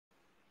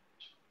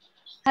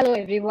Hello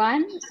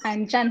everyone,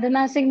 I'm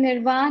Chandna Singh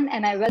Nirwan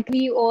and I welcome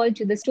you all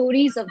to the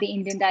Stories of the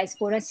Indian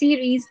Diaspora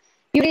series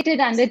curated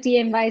under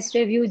TMYS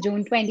Review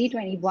June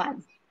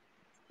 2021.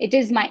 It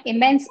is my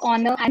immense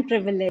honor and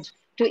privilege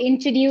to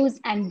introduce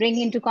and bring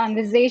into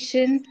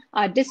conversation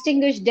our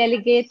distinguished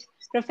delegate,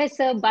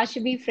 Professor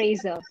Bashabi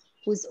Fraser,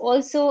 who's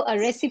also a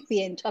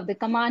recipient of the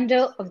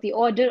Commander of the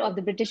Order of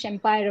the British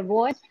Empire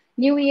Award,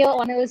 New Year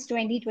Honours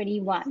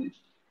 2021.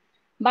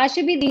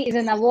 Bashabi is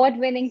an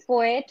award-winning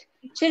poet,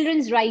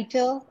 children's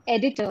writer,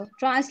 editor,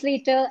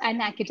 translator,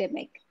 and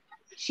academic.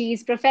 She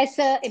is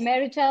Professor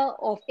Emerita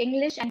of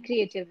English and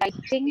Creative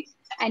Writing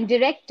and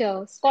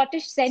Director,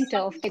 Scottish Centre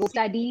of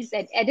Studies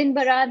at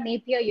Edinburgh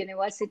Napier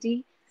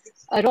University,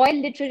 a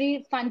Royal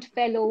Literary Fund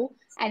Fellow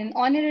and an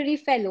Honorary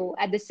Fellow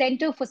at the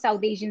Centre for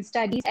South Asian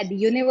Studies at the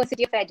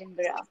University of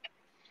Edinburgh.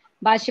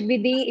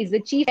 Bashabi is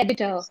the chief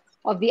editor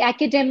of the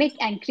academic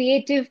and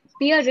creative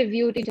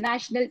peer-reviewed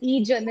international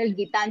e-journal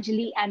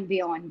Gitanjali and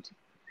Beyond.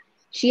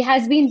 She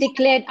has been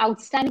declared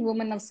Outstanding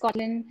Woman of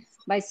Scotland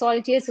by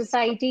Saltire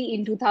Society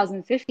in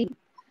 2015.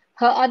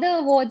 Her other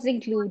awards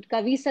include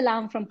Kavi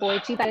Salam from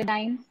Poetry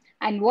Paradigm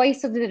and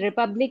Voice of the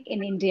Republic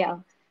in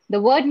India,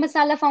 the Word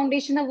Masala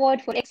Foundation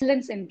Award for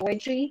Excellence in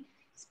Poetry,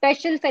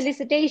 Special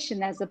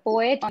Felicitation as a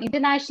Poet on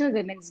International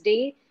Women's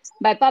Day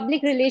by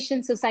Public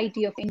Relations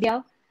Society of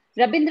India,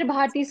 Rabindra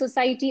Bharati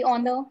Society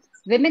Honor,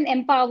 Women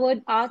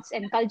Empowered Arts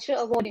and Culture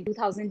Award in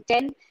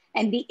 2010,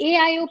 and the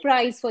AIO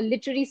Prize for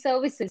Literary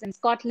Services in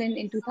Scotland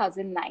in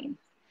 2009.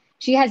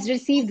 She has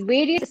received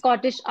various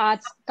Scottish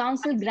Arts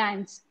Council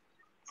grants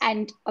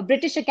and a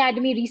British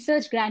Academy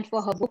Research Grant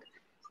for her book,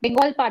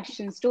 Bengal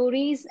Partition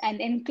Stories, an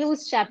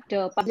enclosed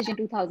chapter published in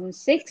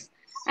 2006,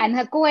 and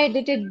her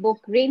co-edited book,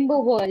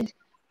 Rainbow World,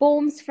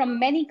 Poems from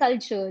Many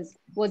Cultures,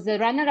 was the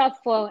runner-up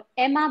for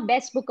Emma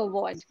Best Book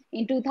Award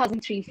in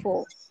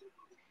 2003-04.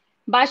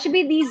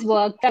 Bashabi's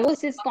work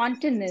traverses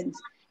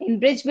continents in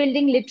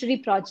bridge-building literary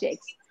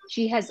projects.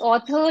 She has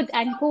authored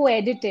and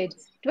co-edited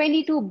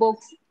 22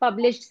 books,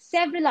 published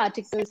several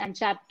articles and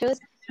chapters,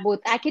 both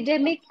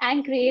academic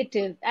and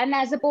creative, and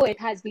as a poet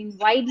has been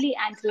widely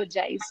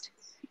anthologized.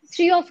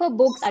 3 of her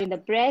books are in the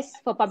press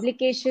for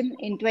publication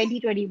in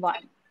 2021.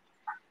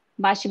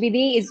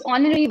 Bashabi is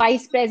Honorary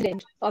Vice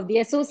President of the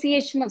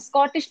Association of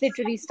Scottish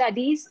Literary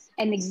Studies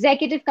and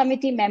Executive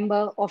Committee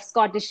member of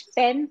Scottish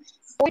PEN,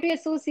 Poetry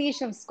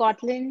Association of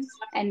Scotland,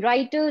 and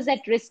Writers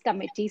at Risk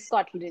Committee,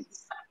 Scotland,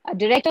 a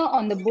director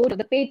on the board of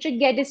the Patrick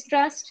Geddes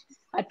Trust,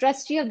 a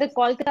trustee of the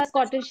Kolkata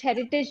Scottish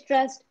Heritage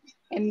Trust,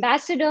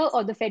 ambassador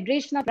of the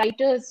Federation of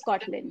Writers,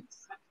 Scotland.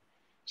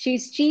 She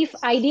is chief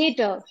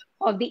ideator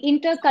of the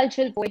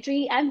Intercultural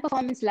Poetry and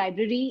Performance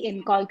Library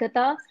in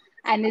Kolkata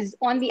and is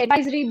on the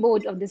advisory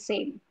board of the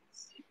same,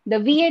 the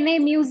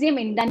VNA Museum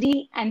in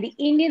Dundee, and the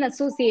Indian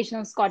Association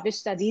of Scottish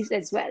Studies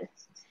as well.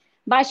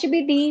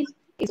 Bashabi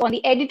is on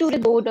the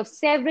editorial board of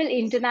several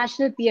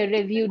international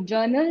peer-reviewed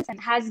journals and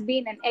has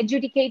been an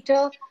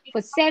adjudicator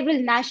for several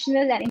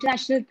national and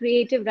international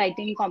creative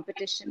writing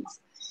competitions.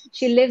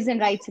 She lives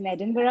and writes in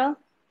Edinburgh.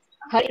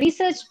 Her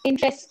research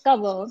interests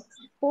cover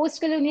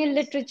post-colonial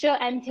literature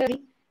and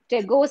theory,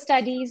 Tagore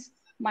studies,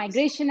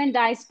 migration and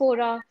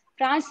diaspora,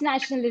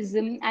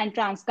 transnationalism and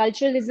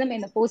transculturalism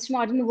in a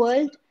postmodern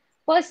world,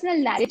 personal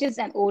narratives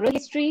and oral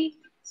history,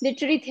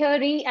 literary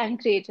theory, and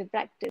creative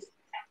practice.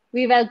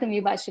 We welcome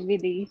you,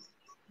 Bashabi.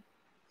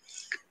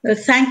 Well,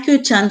 thank you,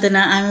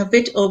 Chandana. I'm a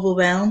bit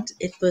overwhelmed.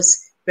 It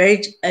was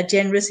a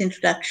generous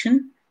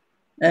introduction,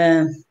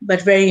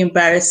 but very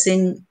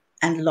embarrassing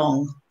and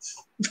long.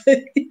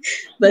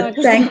 But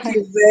thank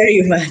you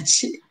very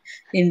much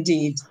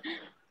indeed.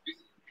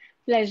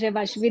 Pleasure,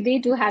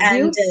 Bashabi, to have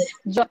you.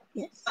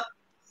 Yes.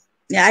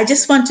 Yeah, I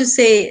just want to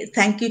say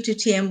thank you to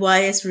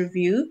TMYS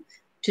Review,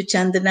 to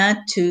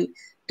Chandana, to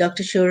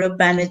Dr. Sourav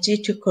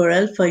Banerjee, to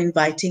Coral for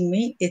inviting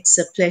me. It's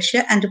a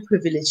pleasure and a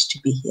privilege to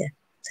be here.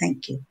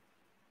 Thank you.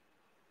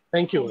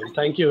 Thank you.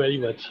 Thank you very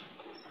much.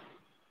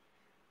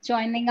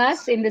 Joining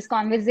us in this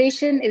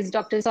conversation is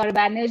Dr. Sourav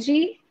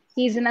Banerjee.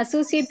 He is an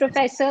associate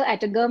professor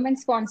at a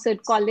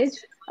government-sponsored college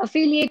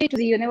affiliated to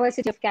the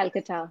University of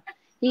Calcutta.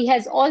 He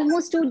has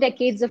almost 2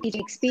 decades of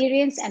teaching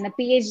experience and a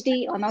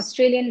PhD on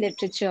Australian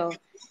literature.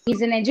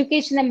 He's an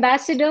education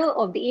ambassador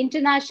of the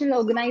International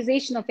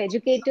Organization of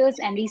Educators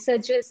and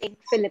Researchers in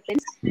the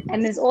Philippines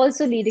and is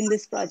also leading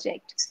this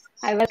project.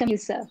 I welcome you,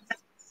 sir.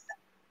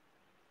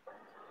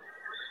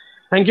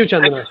 Thank you,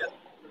 Chandna.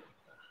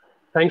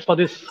 Thanks for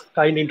this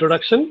kind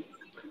introduction.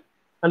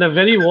 And a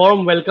very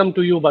warm welcome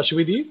to you,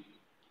 Bashabi,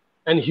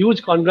 and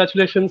huge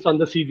congratulations on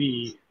the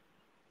CBE.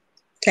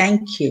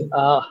 Thank you.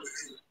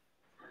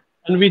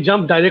 And we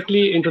jump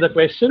directly into the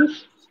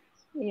questions.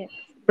 Yes.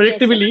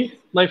 Predictably, yes,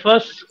 my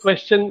first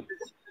question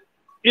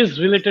is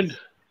related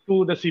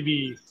to the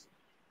CBE.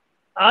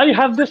 I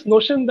have this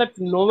notion that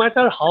no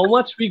matter how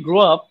much we grow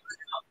up,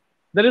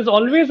 there is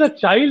always a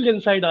child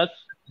inside us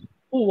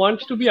who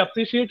wants to be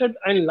appreciated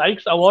and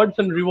likes awards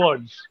and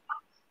rewards.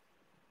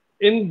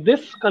 In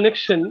this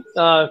connection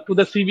to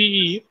the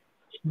CBE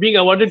being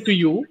awarded to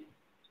you,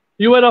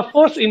 You were, of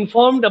course,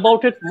 informed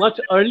about it much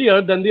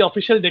earlier than the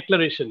official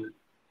declaration.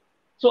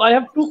 So I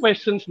have two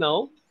questions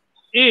now.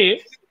 A,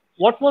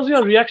 what was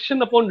your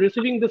reaction upon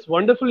receiving this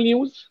wonderful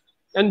news?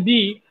 And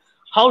B,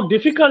 how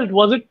difficult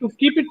was it to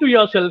keep it to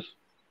yourself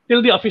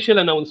till the official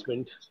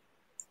announcement?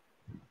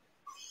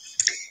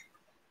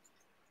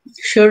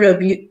 Sure,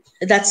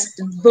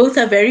 both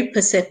are very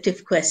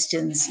perceptive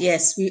questions.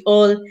 Yes,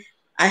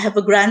 I have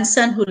a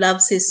grandson who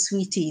loves his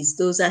sweeties.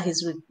 Those are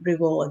his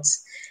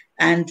rewards.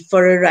 And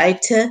for a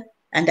writer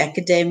and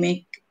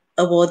academic,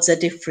 awards are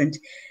different.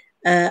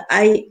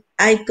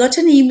 I got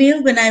an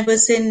email when I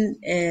was in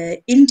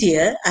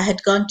India. I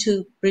had gone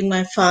to bring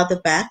my father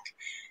back,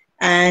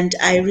 and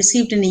I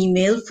received an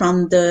email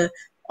from the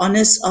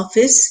Honours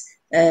Office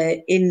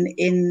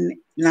in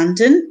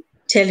London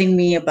telling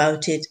me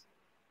about it.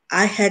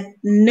 I had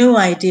no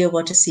idea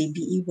what a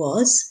CBE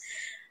was.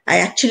 I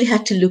actually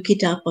had to look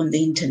it up on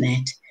the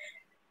internet.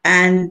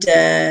 And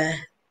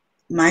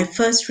my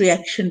first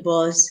reaction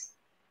was,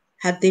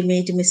 have they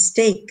made a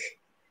mistake?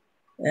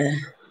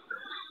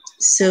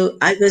 So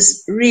I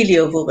was really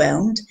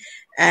overwhelmed.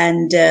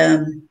 And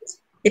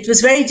it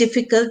was very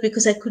difficult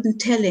because I couldn't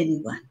tell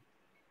anyone.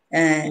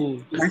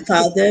 My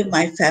father,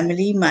 my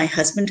family, my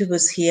husband who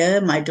was here,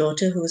 my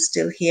daughter who was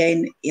still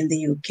here in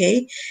the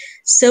UK.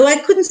 So I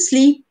couldn't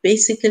sleep,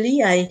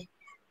 basically. I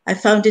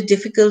found it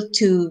difficult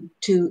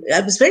I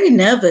was very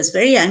nervous,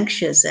 very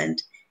anxious,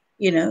 and,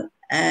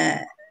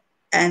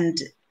 and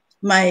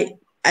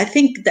I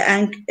think the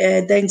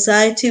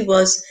anxiety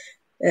was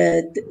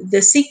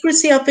the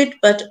secrecy of it,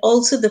 but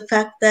also the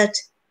fact that,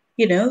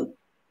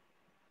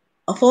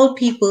 of all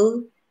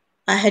people,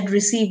 I had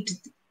received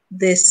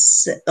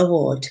this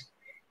award,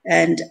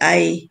 and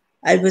I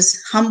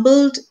was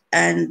humbled,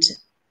 and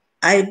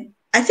I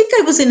think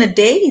I was in a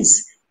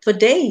daze for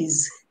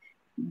days.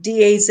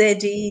 DAZE,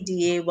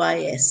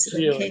 DAYS.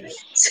 Okay,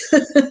 so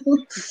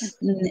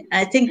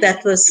I think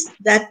that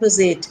was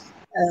it,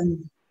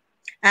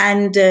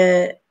 and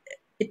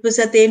it was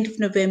at the end of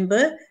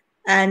November,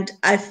 and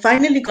I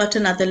finally got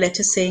another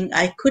letter saying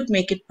I could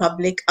make it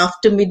public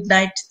after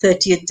midnight,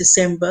 30th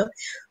December,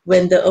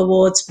 when the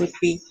awards would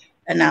be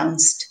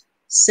announced.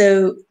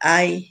 So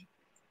I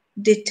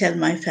did tell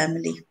my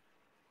family,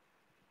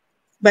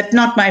 but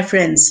not my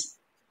friends.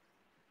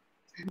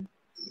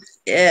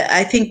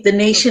 I think the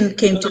nation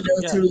came to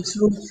know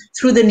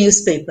through the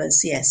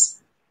newspapers.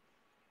 Yes.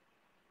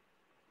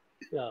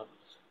 Yeah,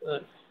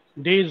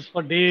 days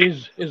for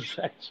days is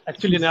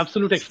actually an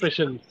absolute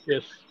expression.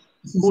 Yes,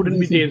 who wouldn't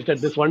be dazed at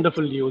this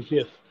wonderful news?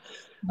 Yes.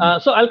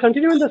 So I'll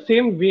continue in the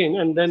same vein,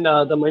 and then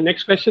my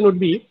next question would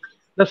be: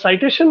 the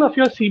citation of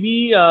your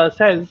CV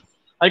says,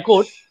 I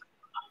quote,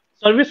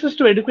 "Services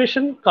to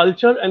education,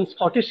 culture, and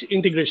Scottish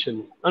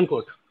integration."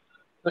 Unquote.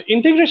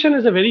 Integration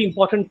is a very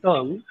important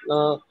term.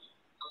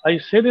 I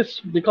say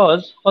this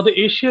because for the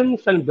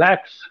Asians and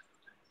blacks,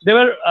 they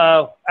were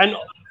and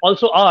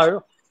also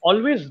are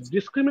always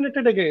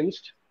discriminated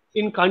against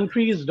in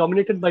countries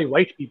dominated by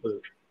white people.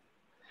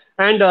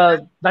 And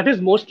that is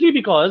mostly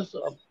because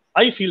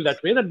I feel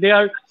that way, that they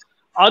are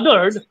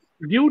othered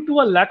due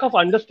to a lack of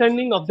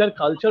understanding of their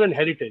culture and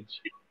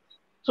heritage.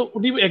 So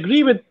would you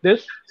agree with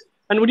this?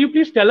 And would you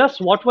please tell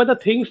us what were the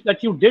things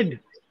that you did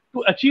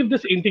to achieve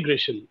this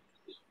integration?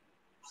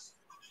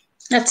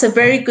 That's a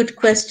very good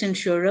question,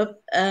 Sourav.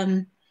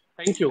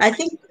 Thank you. I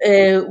think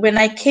when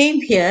I came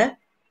here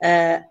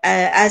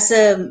as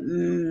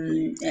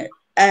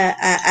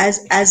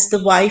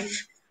the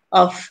wife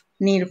of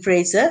Neil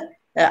Fraser,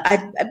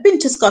 I'd been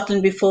to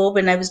Scotland before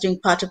when I was doing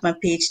part of my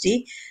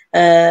PhD.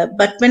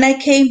 But when I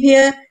came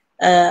here,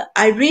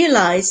 I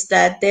realized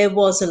that there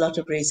was a lot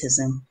of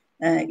racism.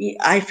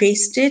 I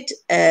faced it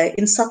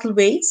in subtle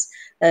ways,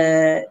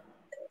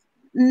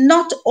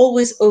 not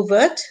always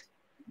overt.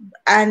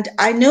 And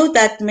I know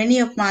that many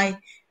of my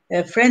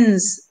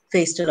friends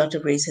faced a lot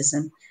of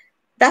racism.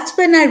 That's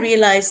when I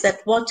realized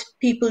that what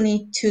people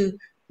need to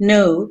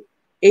know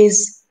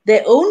is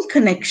their own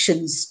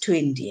connections to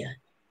India,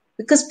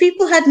 because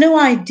people had no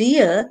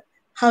idea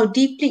how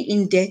deeply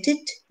indebted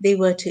they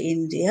were to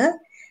India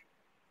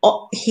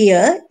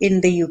here in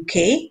the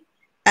UK.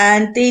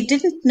 And they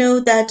didn't know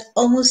that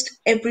almost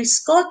every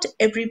Scot,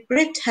 every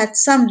Brit had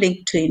some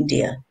link to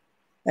India.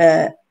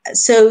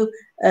 Through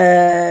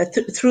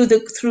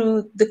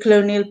the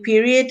colonial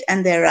period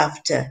and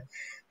thereafter.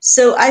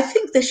 So I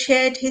think the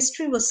shared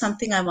history was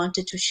something I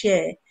wanted to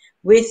share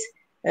with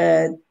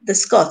the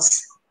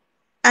Scots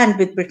and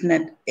with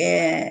Britain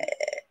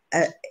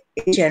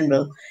in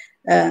general.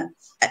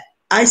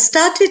 I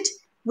started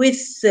with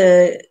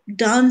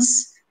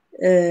dance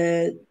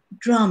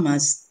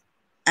dramas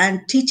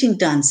and teaching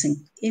dancing,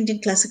 Indian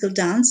classical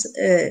dance.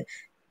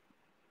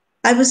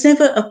 I was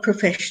never a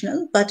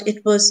professional, but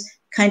it was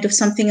kind of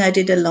something I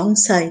did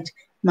alongside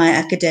my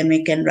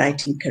academic and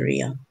writing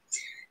career.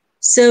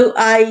 So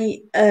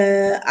I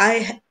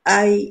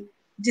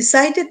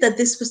decided that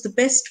this was the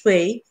best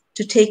way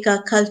to take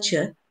our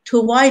culture to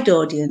a wide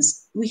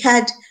audience. We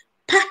had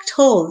packed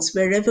halls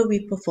wherever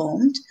we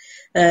performed,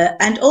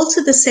 and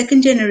also the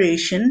second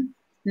generation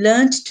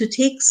learned to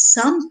take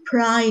some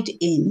pride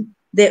in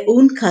their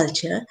own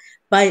culture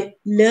by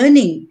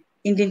learning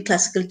Indian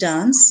classical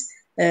dance,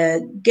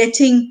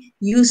 getting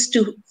used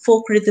to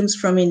folk rhythms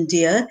from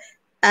India,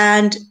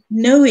 and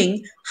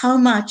knowing how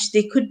much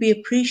they could be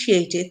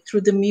appreciated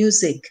through the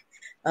music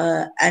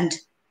and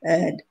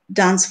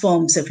dance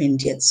forms of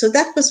India. So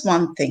that was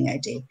one thing I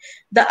did.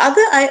 The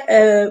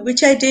other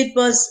which I did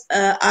was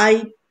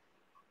I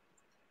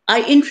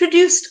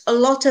introduced a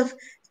lot of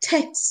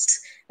texts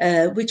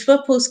which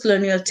were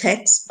post-colonial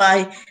texts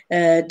by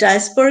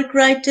diasporic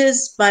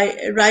writers, by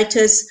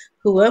writers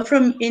who were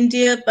from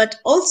India, but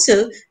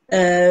also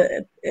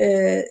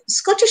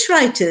Scottish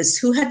writers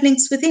who had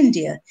links with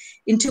India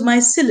into my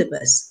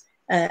syllabus.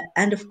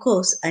 And of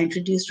course, I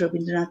introduced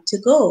Rabindranath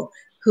Tagore,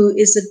 who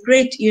is a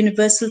great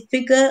universal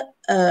figure,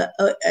 a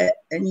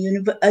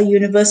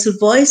universal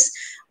voice,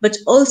 but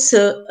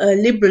also a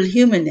liberal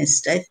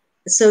humanist.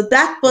 So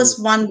that was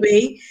one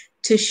way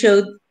to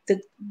show the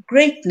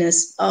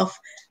greatness of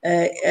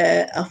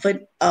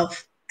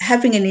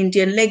having an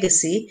Indian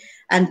legacy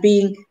and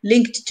being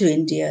linked to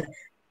India.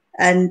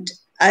 And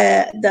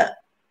the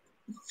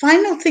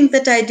final thing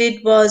that I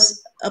did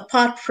was,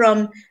 apart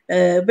from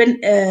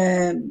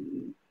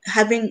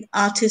having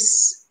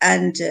artists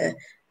and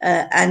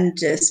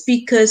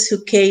speakers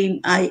who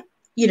came,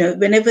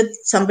 whenever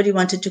somebody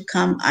wanted to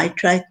come, I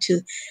tried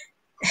to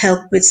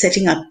help with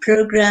setting up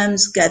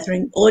programs,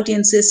 gathering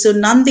audiences. So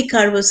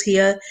Nandikar was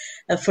here,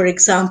 for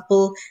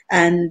example,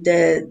 and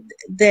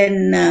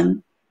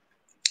then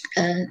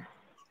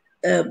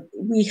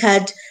we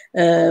had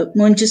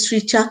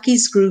Manjusri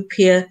Chaki's group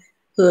here,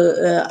 who,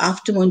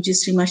 after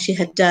Manjusri Mashi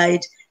had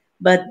died,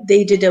 but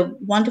they did a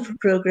wonderful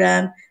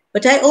program.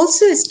 But I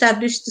also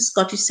established the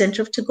Scottish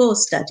Centre of Tagore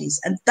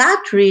Studies, and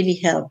that really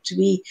helped.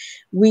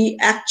 We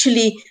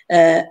actually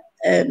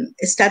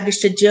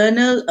established a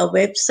journal, a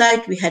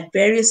website. We had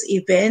various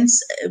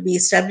events. We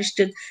established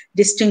a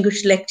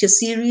distinguished lecture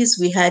series.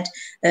 We had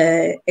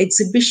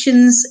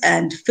exhibitions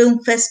and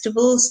film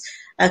festivals,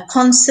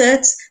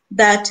 concerts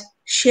that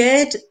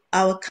shared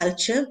our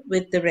culture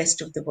with the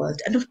rest of the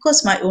world. And of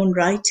course, my own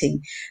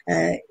writing.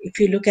 If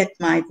you look at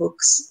my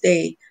books,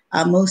 they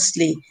are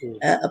mostly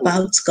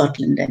about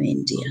Scotland and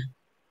India.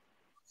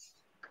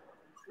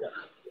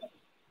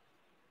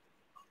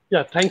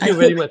 Yeah, thank you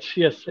very much.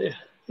 Yes.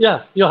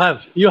 Yeah, you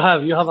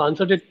have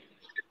answered it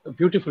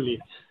beautifully.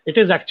 It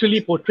is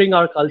actually portraying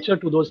our culture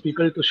to those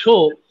people to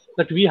show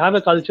that we have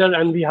a culture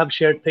and we have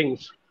shared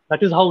things.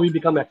 That is how we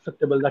become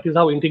acceptable. That is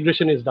how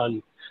integration is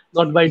done,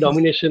 not by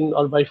domination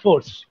or by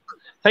force.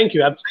 Thank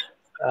you.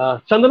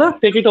 Chandana,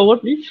 take it over,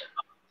 please.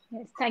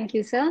 Yes, thank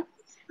you, sir.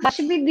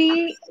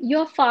 Bashabi,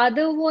 your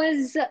father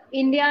was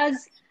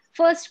India's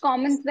first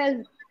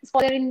Commonwealth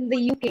scholar in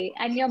the UK,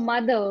 and your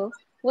mother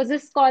was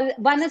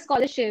won a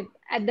scholarship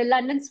at the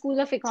London School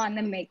of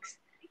Economics.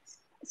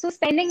 So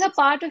spending a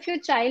part of your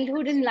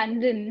childhood in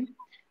London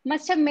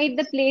must have made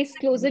the place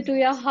closer to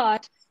your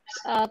heart,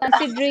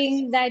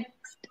 considering that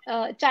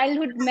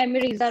childhood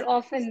memories are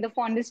often the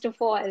fondest of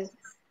all.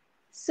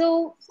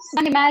 So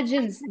one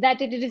imagines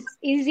that it is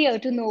easier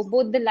to know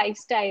both the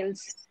lifestyles.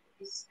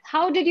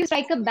 How did you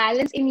strike a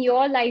balance in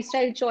your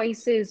lifestyle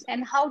choices,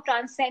 and how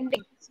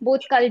transcending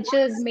both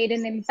cultures made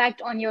an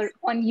impact on you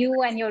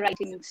and your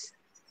writings?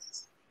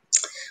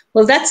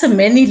 Well, that's a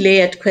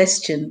many-layered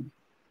question.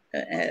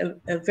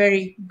 A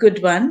very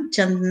good one,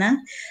 Chandna.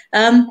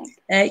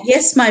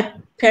 Yes, my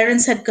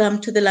parents had come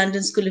to the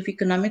London School of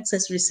Economics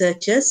as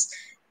researchers,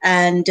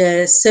 and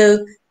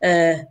so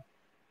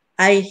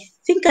I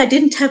think I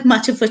didn't have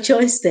much of a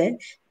choice there,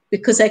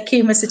 because I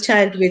came as a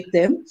child with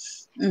them.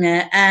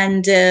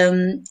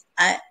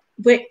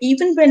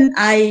 Even when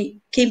I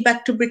came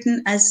back to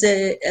Britain as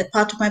a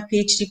part of my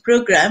PhD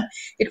program,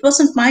 it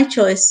wasn't my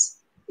choice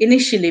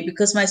initially,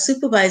 because my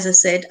supervisor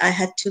said I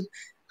had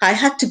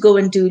to go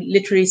and do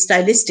literary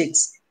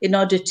stylistics in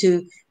order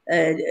to,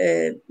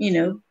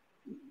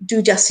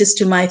 do justice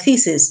to my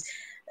thesis.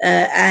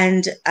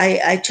 And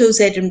I chose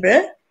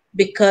Edinburgh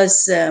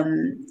because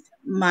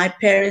my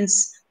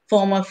parents'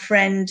 former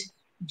friend,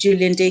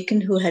 Julian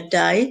Dakin, who had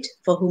died,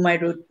 for whom I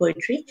wrote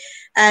poetry,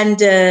 and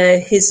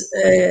his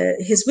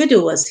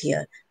widow was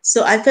here.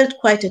 So I felt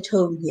quite at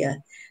home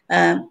here.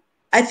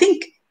 I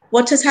think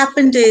what has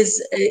happened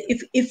is,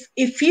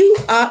 if you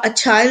are a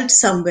child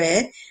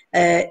somewhere,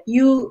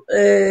 you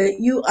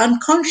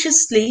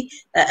unconsciously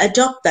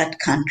adopt that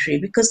country,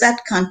 because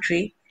that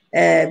country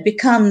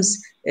becomes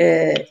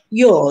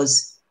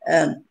yours.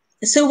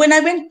 So when I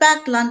went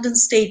back, London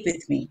stayed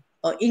with me,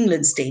 or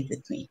England stayed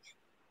with me.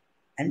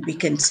 And we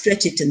can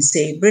stretch it and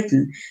say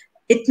Britain.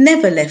 It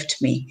never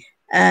left me.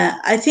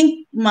 I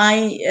think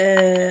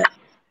the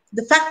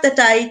fact that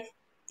I,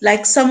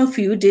 like some of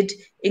you, did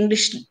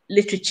English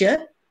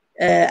literature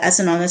as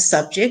an honors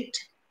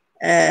subject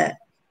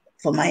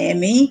for my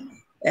MA,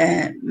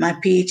 my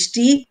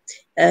PhD,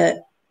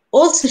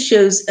 also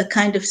shows a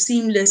kind of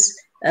seamless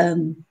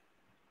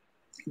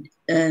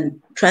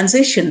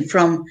transition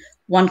from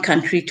one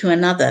country to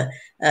another.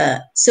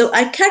 So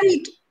I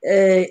carried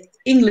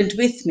England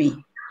with me.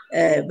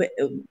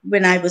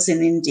 when I was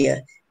in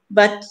India.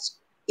 But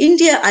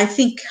India, I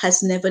think,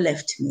 has never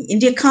left me.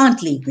 India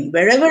can't leave me.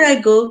 Wherever I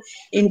go,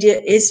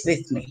 India is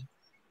with me.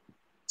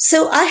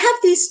 So I have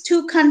these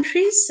two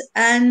countries,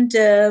 and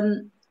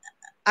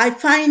I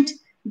find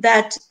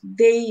that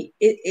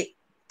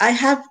I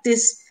have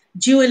this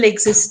dual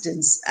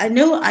existence. I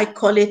know I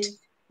call it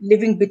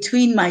living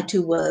between my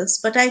two worlds,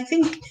 but I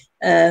think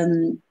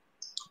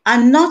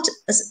I'm not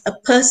a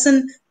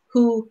person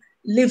who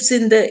lives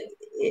in the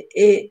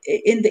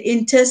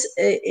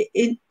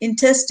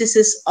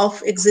interstices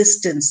of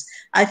existence.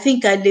 I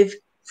think I live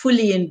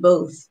fully in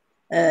both.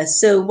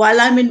 So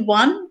while I'm in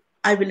one,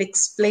 I will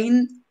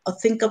explain or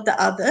think of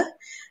the other,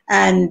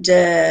 and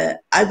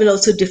I will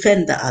also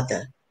defend the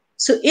other.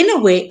 So in a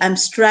way, I'm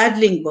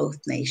straddling both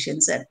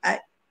nations, and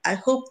I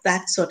hope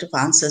that sort of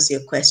answers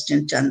your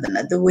question,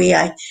 Chandana, the way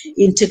I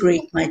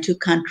integrate my two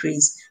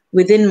countries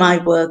within my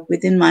work,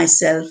 within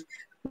myself,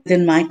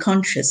 within my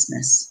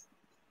consciousness.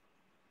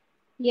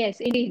 Yes,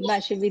 indeed,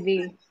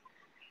 Bashabi.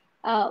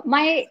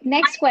 My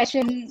next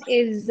question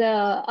is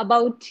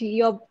about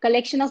your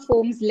collection of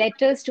poems,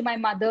 Letters to My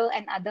Mother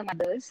and Other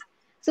Mothers.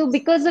 So,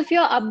 because of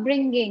your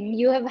upbringing,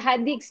 you have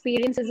had the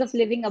experiences of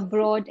living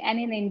abroad and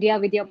in India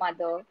with your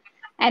mother.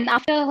 And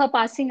after her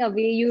passing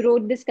away, you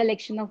wrote this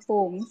collection of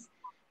poems,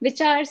 which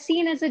are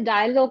seen as a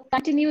dialogue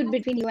continued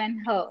between you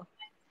and her.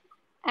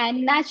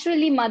 And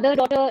naturally,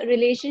 mother-daughter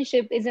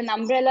relationship is an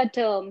umbrella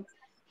term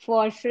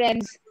for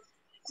friends,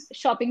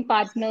 shopping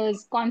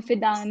partners,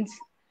 confidants,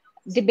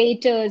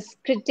 debaters,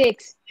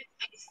 critics,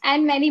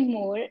 and many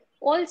more.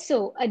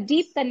 Also, a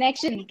deep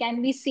connection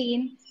can be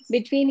seen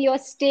between your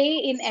stay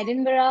in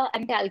Edinburgh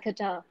and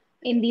Calcutta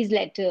in these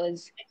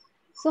letters.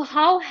 So,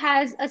 how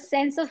has a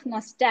sense of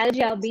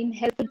nostalgia been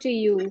helpful to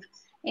you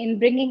in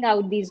bringing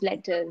out these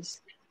letters?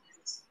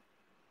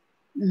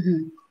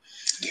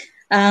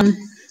 Mm-hmm.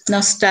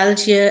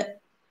 Nostalgia,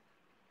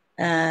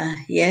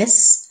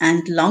 yes,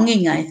 and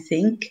longing, I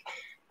think,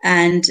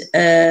 and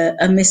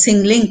a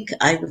missing link,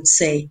 I would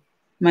say.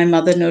 My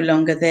mother no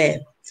longer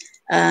there.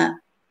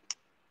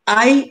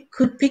 I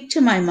could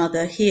picture my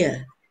mother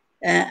here,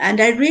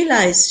 and I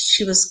realized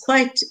she was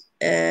quite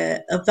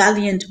a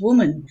valiant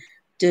woman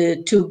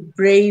to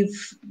brave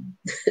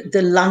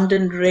the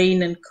London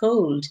rain and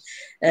cold,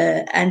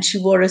 and she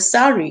wore a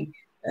sari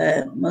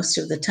most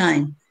of the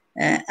time.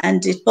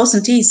 And it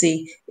wasn't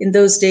easy. In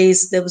those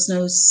days, there was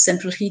no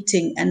central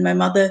heating, and my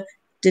mother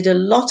did a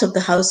lot of the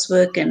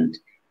housework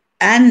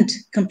and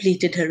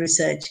completed her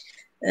research.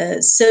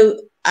 So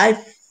I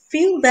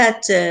feel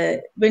that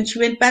when she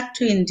went back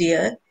to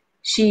India,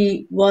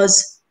 she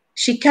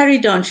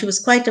carried on. She was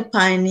quite a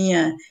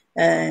pioneer.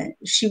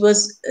 She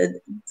was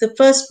the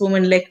first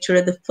woman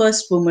lecturer, the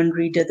first woman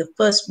reader, the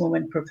first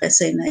woman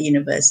professor in her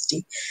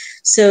university.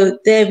 So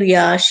there we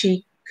are.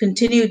 She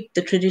continued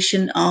the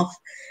tradition of,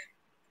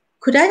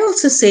 could I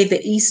also say,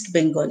 the East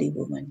Bengali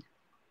woman?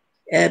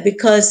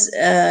 Because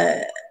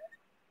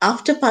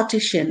after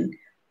partition,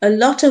 a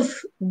lot of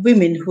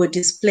women who were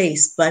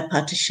displaced by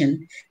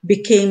partition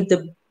became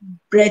the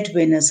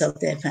breadwinners of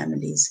their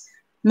families.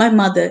 My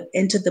mother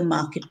entered the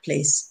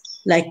marketplace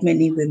like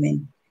many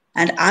women,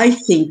 and I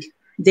think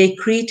they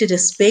created a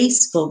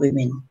space for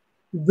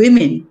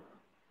women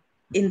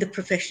in the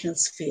professional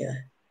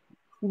sphere,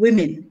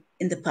 women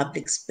in the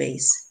public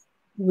space,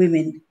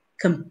 women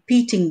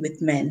competing with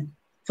men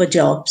for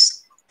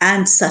jobs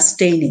and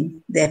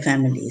sustaining their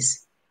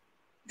families.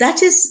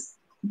 That is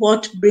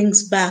what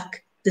brings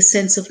back the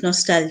sense of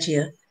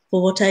nostalgia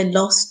for what I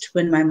lost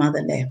when my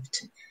mother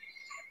left.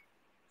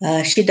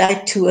 She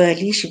died too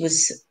early. She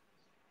was,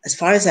 as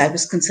far as I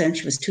was concerned,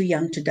 she was too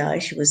young to die.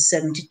 She was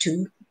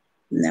 72.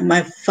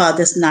 My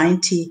father's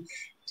 90.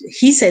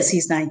 He says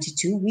he's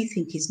 92. We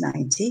think he's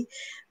 90.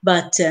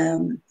 But,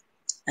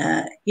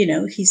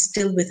 he's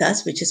still with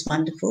us, which is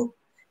wonderful.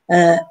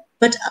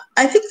 But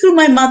I think through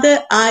my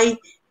mother, I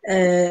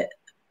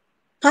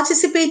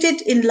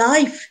participated in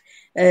life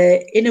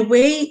in a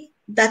way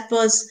that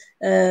was,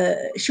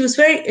 she was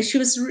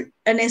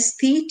an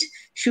aesthete.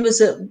 She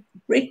was a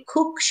great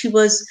cook. She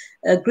was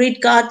a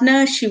great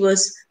gardener. She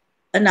was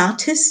an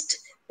artist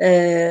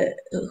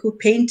who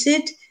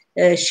painted.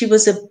 She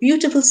was a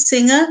beautiful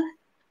singer.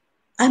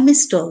 I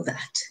missed all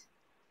that.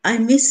 I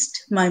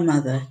missed my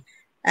mother.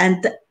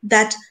 And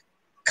that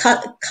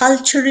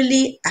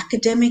culturally,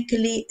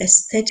 academically,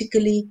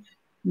 aesthetically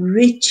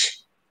rich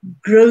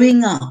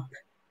growing up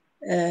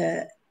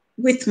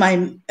with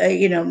my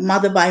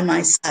mother by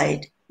my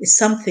side is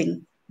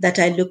something that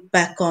I look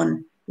back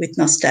on with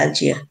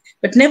nostalgia.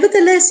 But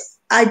nevertheless,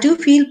 I do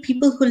feel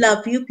people who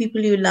love you,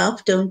 people you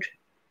love, don't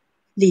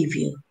leave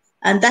you.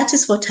 And that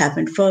is what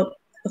happened. For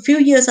a few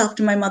years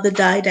after my mother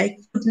died, I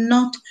could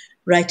not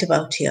write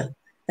about her.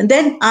 And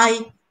then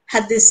I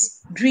had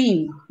this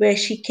dream where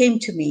she came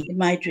to me in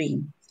my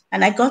dream.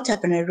 And I got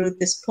up and I wrote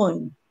this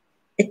poem.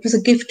 It was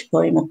a gift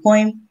poem, a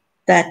poem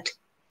that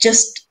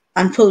just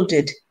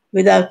unfolded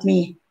without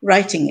me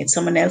writing it.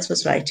 Someone else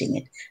was writing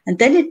it. And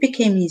then it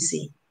became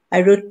easy.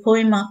 I wrote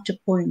poem after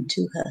poem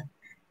to her.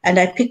 And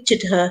I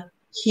pictured her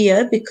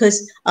here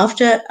because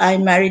after I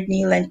married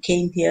Neil and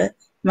came here,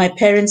 my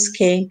parents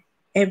came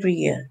every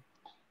year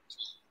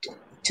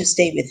to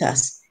stay with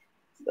us.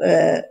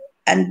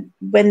 And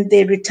when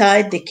they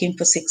retired, they came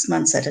for 6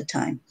 months at a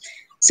time.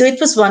 So it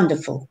was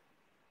wonderful.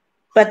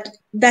 But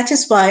that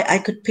is why I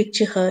could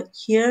picture her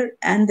here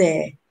and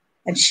there.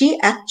 And she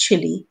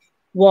actually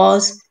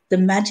was the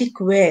magic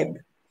web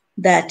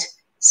that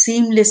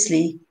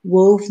seamlessly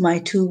wove my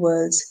two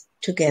worlds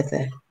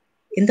together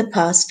in the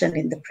past and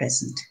in the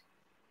present.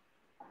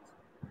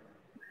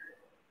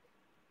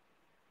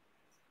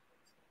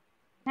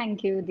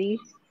 Thank you, Dee.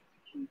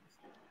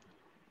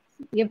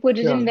 You put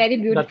it in very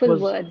beautiful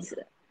words.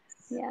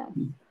 Yeah.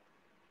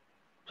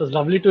 It was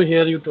lovely to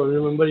hear you to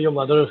remember your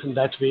mother in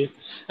that way.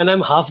 And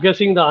I'm half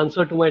guessing the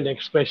answer to my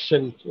next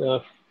question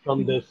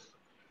from this.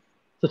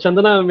 So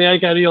Chandana, may I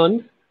carry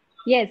on?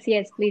 Yes,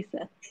 please,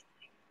 sir.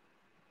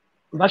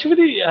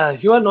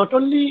 Bashabi, you are not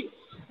only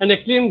an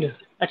acclaimed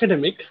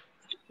academic,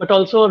 but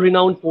also a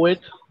renowned poet,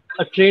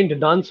 a trained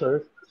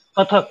dancer,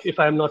 Kathak, if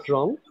I am not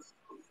wrong,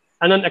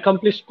 and an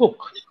accomplished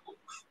cook.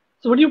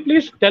 So would you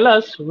please tell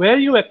us where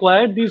you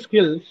acquired these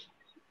skills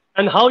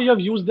and how you have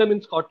used them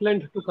in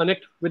Scotland to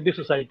connect with the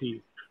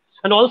society?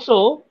 And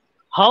also,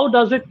 how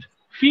does it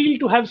feel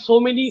to have so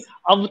many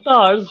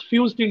avatars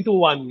fused into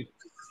one?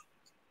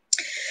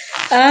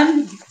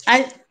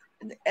 I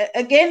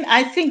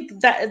think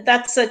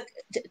that's a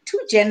too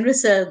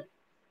generous a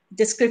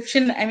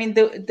description. I mean,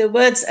 the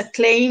words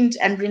acclaimed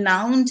and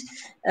renowned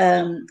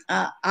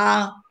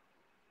are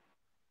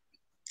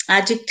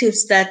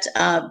adjectives that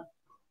are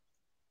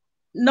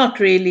not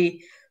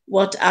really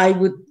what I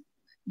would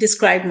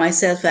describe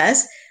myself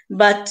as.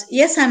 But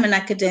yes, I'm an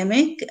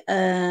academic.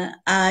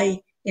 I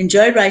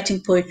enjoy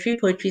writing poetry.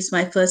 Poetry is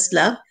my first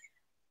love.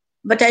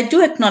 But I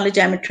do acknowledge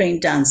I'm a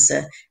trained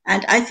dancer.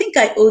 And I think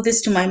I owe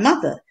this to my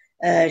mother.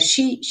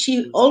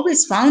 She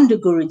always found a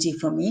Guruji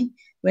for me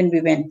when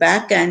we went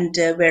back and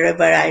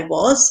wherever I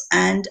was.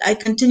 And I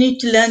continued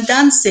to learn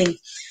dancing.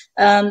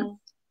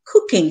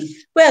 Cooking.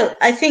 Well,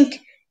 I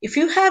think if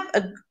you have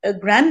a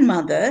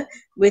grandmother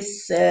with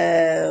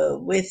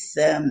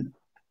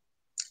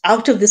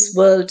out of this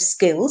world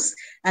skills,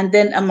 and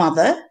then a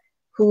mother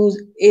who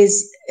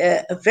is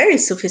a very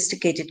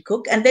sophisticated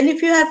cook, and then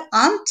if you have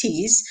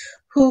aunties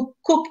who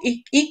cook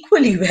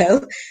equally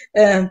well,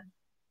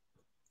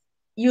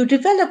 you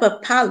develop a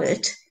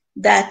palate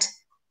that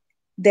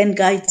then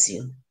guides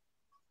you.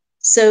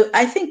 So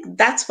I think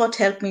that's what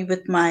helped me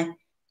with my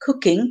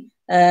cooking.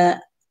 When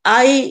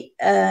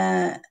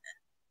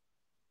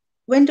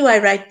do I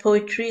write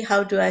poetry?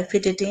 How do I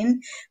fit it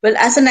in? Well,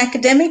 as an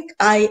academic,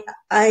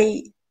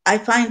 I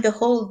find the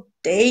whole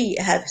day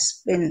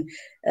has been,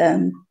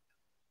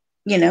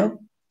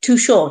 too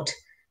short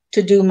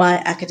to do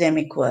my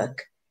academic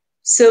work.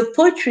 So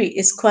poetry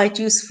is quite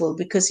useful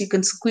because you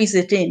can squeeze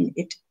it in.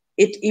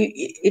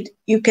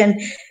 You can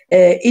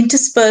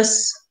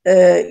intersperse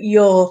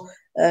your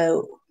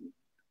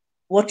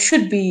what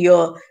should be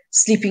your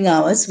sleeping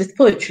hours with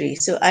poetry.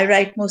 So I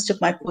write most of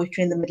my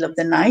poetry in the middle of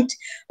the night.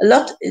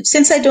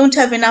 Since I don't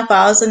have enough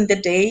hours in the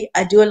day,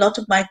 I do a lot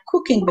of my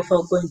cooking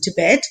before going to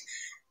bed.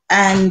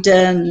 And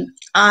the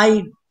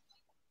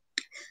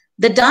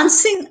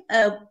dancing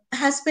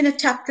has been a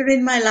chapter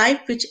in my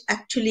life, which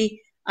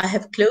actually I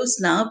have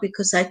closed now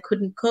because I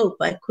couldn't cope.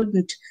 I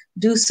couldn't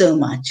do so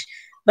much,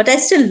 but I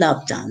still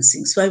love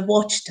dancing. So I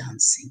watch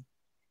dancing.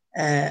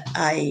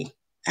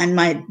 And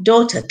my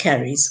daughter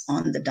carries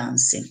on the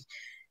dancing.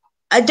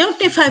 I don't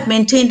know if I've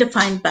maintained a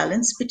fine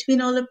balance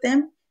between all of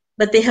them,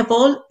 but they have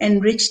all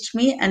enriched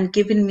me and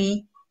given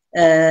me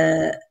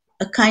a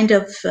kind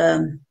of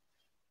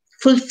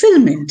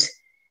fulfillment,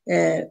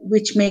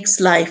 which makes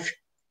life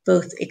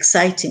both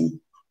exciting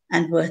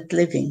and worth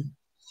living.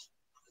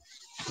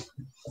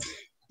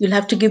 You'll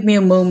have to give me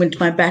a moment.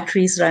 My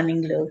battery is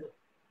running low.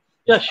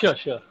 Yeah, sure.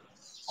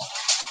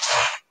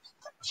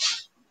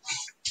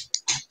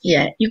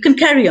 Yeah, you can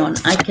carry on.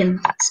 I can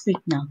speak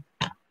now.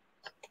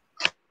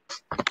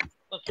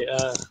 Okay.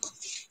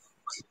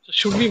 So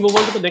should we move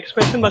on to the next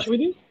question,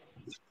 Bashabi?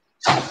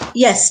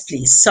 Yes,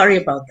 please. Sorry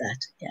about that.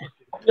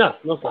 Yeah,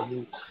 no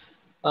problem.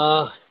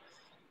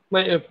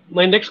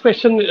 My next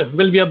question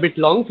will be a bit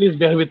long. Please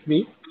bear with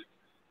me.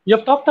 You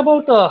have talked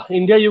about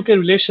India-UK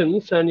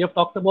relations, and you have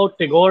talked about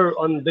Tagore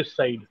on this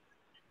side.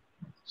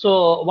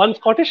 So one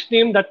Scottish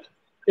name that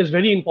is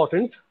very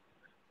important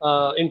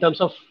in terms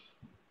of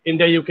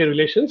India-UK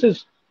relations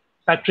is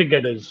Patrick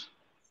Geddes.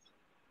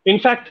 In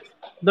fact,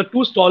 the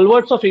two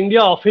stalwarts of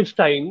India of his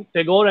time,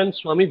 Tagore and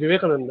Swami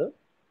Vivekananda,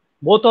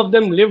 both of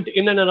them lived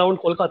in and around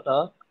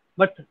Kolkata,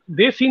 but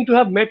they seem to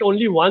have met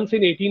only once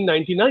in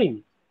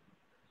 1899.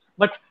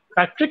 But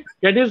Patrick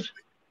Geddes,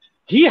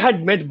 he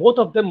had met both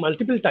of them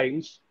multiple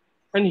times,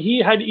 and he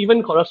had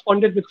even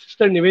corresponded with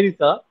Sister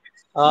Nivedita,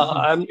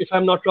 if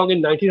I'm not wrong,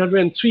 in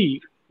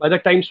 1903, by the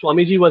time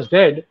Swamiji was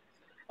dead,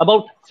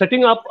 about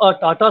setting up a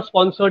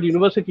Tata-sponsored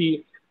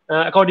university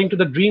according to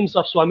the dreams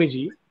of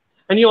Swamiji.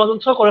 And he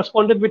also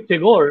corresponded with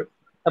Tagore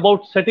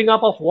about setting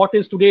up of what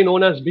is today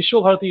known as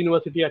Vishwabharati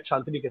University at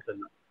Shantiniketan.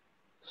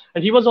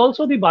 And he was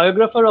also the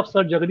biographer of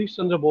Sir Jagadish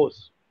Chandra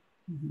Bose.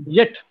 Mm-hmm.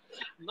 Yet,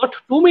 not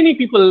too many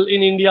people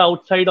in India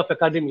outside of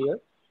academia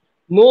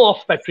know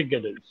of Patrick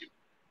Geddes.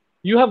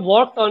 You have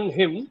worked on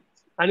him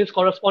and his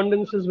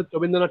correspondences with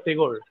Rabindranath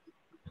Tagore.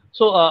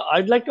 So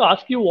I'd like to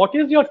ask you, what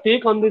is your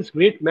take on this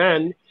great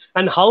man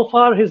and how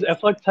far his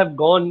efforts have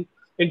gone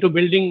into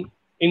building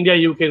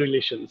India-UK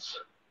relations?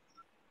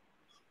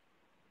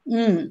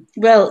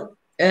 Well,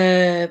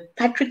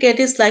 Patrick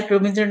Geddes, like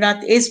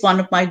Rabindranath, is one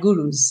of my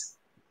gurus.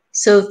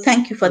 So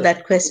thank you for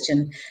that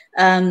question.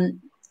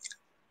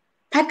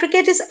 Patrick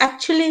Geddes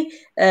actually,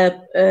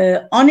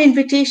 on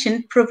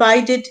invitation,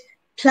 provided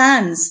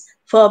plans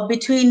for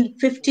between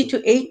 50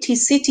 to 80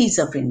 cities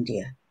of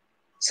India.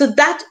 So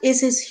that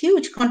is his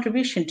huge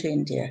contribution to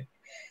India.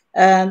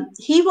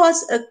 He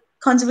was a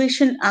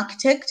conservation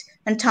architect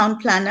and town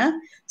planner.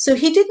 So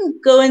he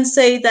didn't go and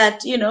say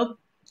that,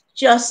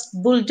 just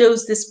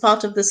bulldoze this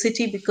part of the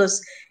city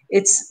because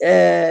it's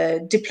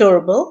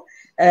deplorable.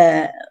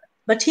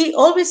 But he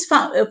always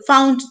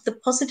found the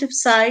positive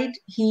side.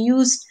 He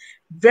used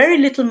very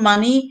little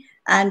money,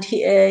 and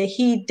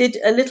he did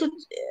a little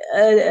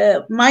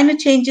minor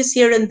changes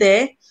here and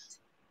there.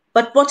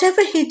 But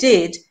whatever he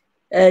did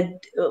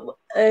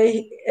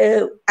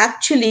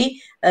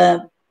actually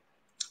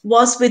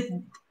was with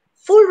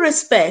full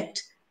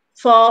respect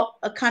for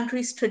a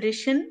country's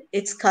tradition,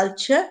 its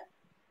culture,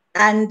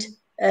 and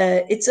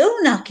its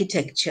own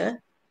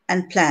architecture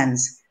and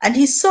plans. And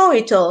he saw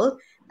it all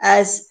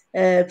as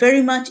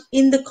very much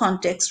in the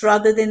context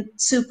rather than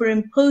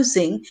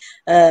superimposing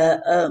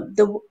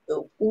the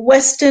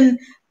Western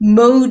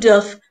mode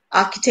of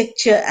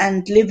architecture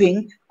and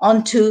living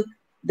onto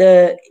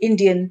the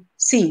Indian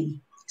scene.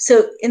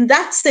 So in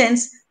that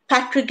sense,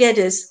 Patrick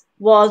Geddes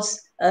was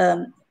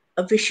a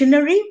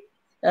visionary,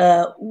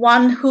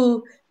 one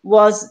who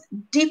was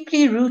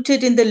deeply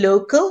rooted in the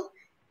local.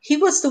 He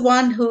was the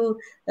one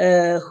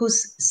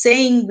who's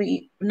saying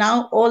we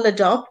now all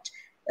adopt,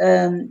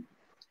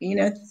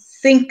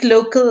 think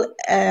local,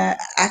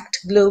 act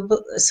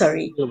global.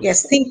 Sorry,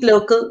 yes, think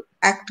local,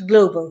 act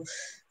global.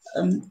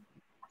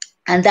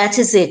 And that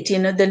is it,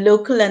 the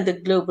local and the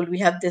global. We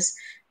have this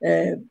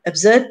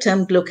absurd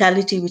term,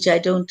 locality, which I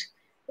don't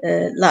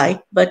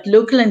like, but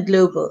local and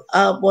global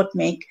are what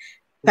make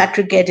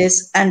Patrick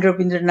Geddes and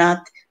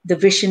Rabindranath the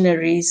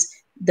visionaries,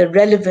 the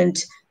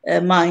relevant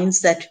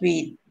minds that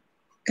we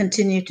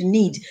continue to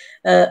need.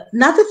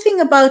 Another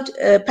thing about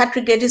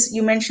Patrick Geddes,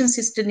 you mentioned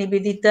Sister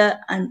Nivedita.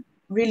 I'm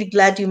really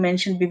glad you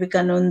mentioned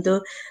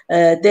Vivekananda.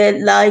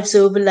 Their lives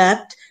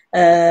overlapped,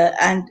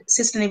 and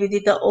Sister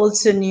Nivedita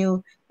also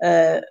knew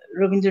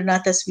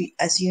Rabindranath,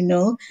 as you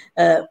know.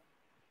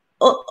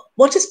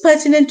 What is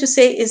pertinent to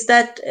say is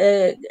that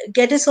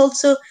Geddes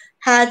also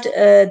had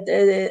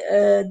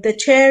the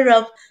chair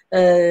of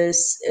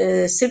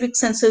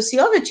civics and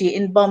sociology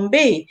in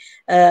Bombay,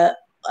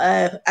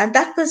 and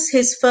that was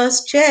his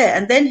first chair.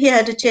 And then he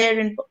had a chair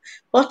in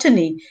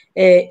botany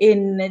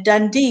in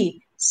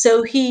Dundee.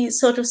 So he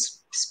sort of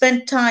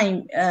spent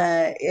time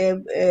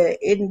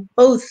in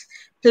both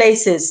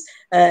places.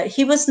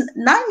 He was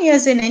 9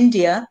 years in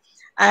India,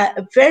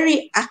 a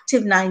very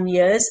active 9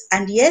 years.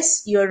 And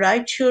yes, you're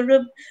right,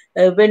 Sourav,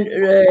 when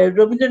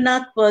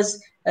Rabindranath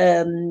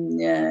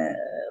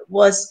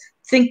was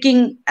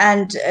thinking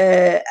and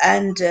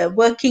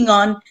working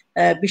on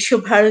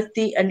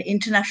Vishwabharati, an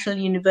international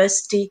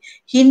university,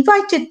 he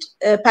invited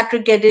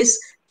Patrick Geddes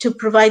to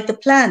provide the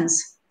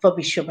plans for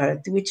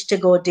Vishwabharati, which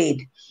Tagore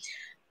did.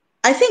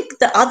 I think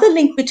the other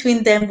link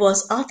between them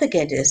was Arthur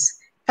Geddes,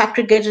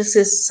 Patrick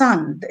Geddes'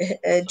 son,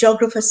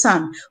 geographer's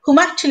son, whom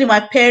actually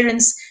my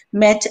parents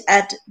met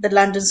at the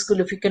London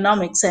School of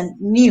Economics and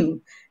knew.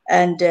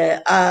 And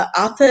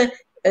Arthur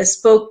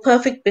spoke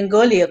perfect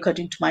Bengali,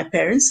 according to my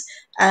parents.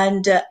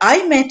 And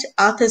I met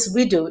Arthur's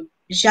widow,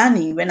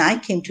 Jani, when I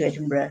came to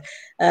Edinburgh.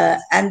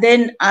 And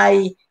then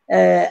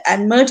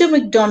and Murdo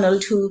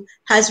MacDonald, who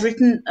has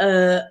written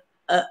a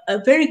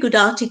very good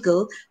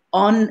article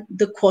on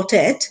the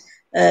quartet,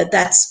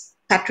 that's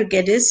Patrick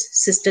Geddes,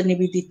 Sister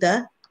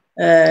Nivedita,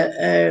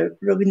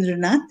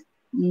 Rabindranath,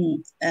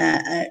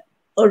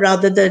 or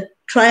rather the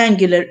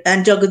triangular,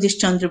 and Jagadish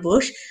Chandra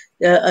Bose,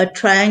 a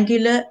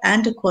triangular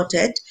and a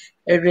quartet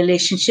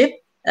relationship.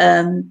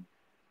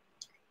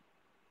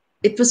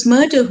 It was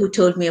Murdo who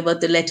told me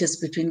about the letters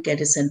between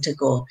Geddes and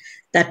Tagore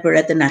that were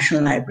at the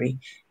National Library.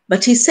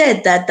 But he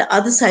said that the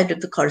other side of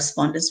the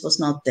correspondence was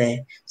not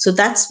there. So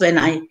that's when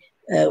I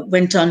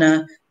went on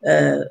a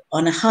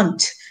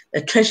hunt,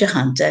 a treasure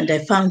hunt, and I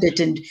found it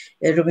in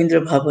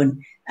Rabindra Bhavan.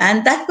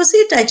 And that was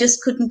it. I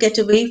just couldn't get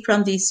away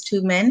from these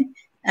two men.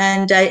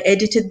 And I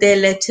edited their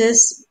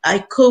letters. I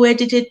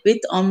co-edited with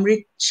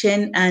Amrit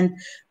Chen and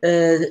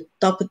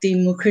Tapati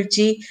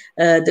Mukherjee,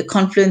 The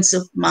Confluence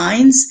of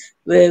Minds,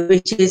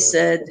 which is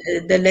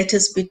the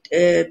letters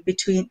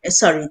between,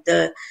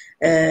 the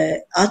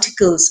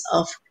articles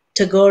of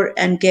Tagore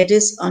and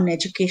Geddes on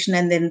education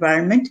and the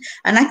environment.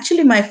 And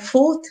actually my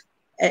fourth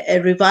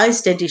a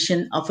revised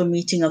edition of A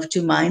Meeting of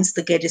Two Minds,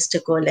 the Geddes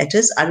Tagore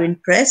letters, are in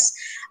press,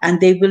 and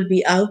they will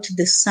be out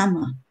this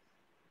summer.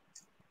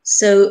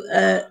 So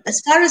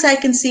as far as I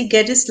can see,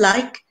 Geddes,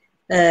 like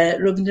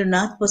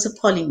Rabindranath, was a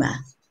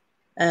polymath.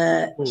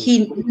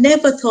 He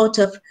never thought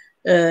of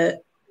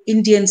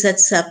Indians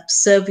as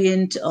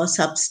subservient or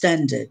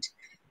substandard.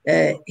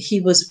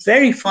 He was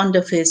very fond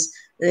of his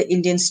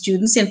Indian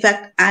students. In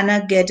fact,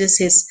 Anna Geddes,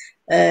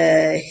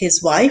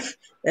 his wife,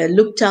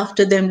 looked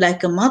after them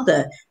like a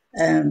mother.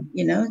 And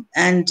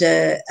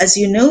as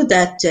you know,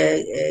 that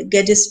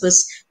Geddes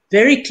was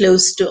very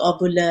close to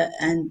Abula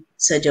and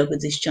Sir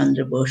Jagadish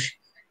Chandra Bose,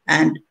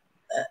 and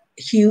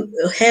he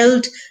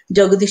held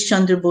Jagadish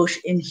Chandra Bose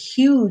in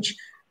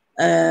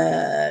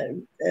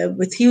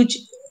with huge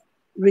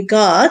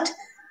regard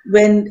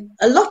when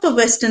a lot of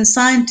Western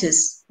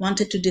scientists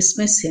wanted to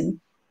dismiss him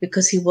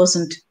because he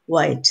wasn't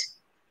white.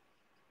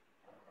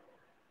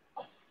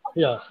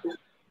 Yeah.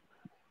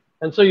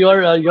 And so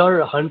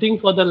your hunting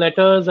for the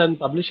letters and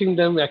publishing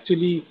them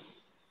actually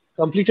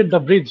completed the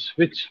bridge,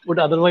 which would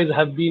otherwise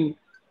have been,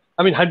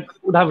 would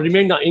have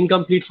remained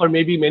incomplete for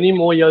maybe many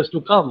more years to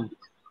come,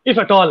 if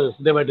at all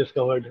they were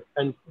discovered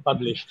and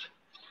published.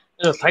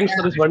 Thanks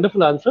for this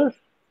wonderful answer.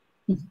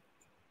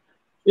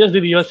 Yes,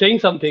 Didi, you were saying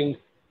something.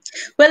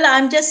 Well,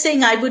 I'm just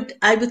saying I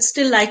would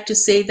still like to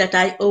say that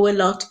I owe a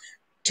lot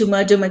to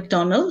Murdo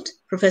MacDonald,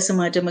 Professor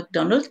Murdo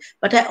MacDonald,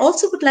 but I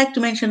also would like to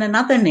mention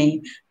another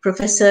name,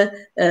 Professor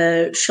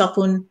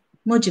Shopun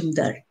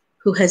Mujumdar,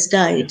 who has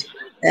died,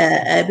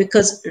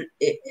 because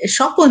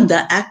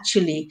Shopunda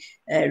actually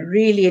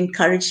really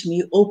encouraged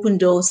me, opened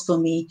doors for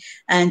me,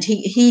 and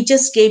he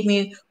just gave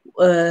me,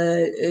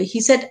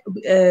 he said,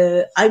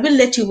 I will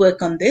let you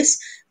work on this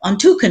on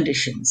two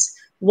conditions.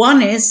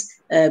 One is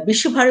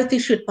Vishwabharati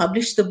should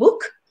publish the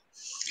book,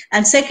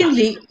 and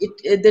secondly,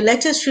 the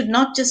letters should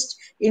not just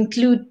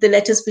include the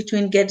letters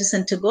between Geddes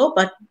and Tagore,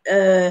 but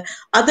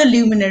other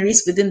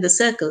luminaries within the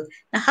circle.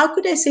 Now, how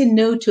could I say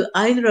no to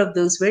either of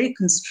those very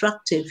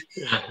constructive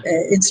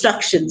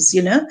instructions,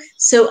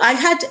 So I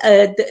had,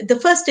 the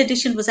first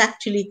edition was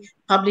actually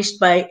published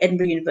by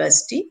Edinburgh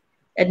University,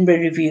 Edinburgh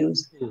Review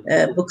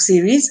book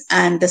series,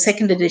 and the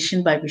second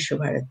edition by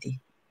Vishwabharati.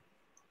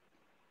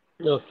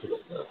 Okay.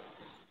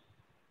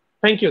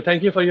 Thank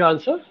you for your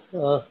answer.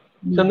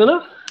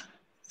 Chandana?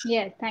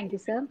 Yes, thank you,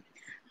 sir.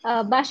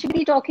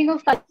 Bashabi, talking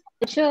of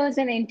cultures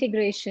and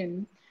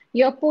integration,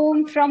 your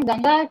poem From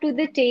Ganga to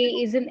the Tay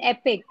is an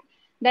epic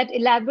that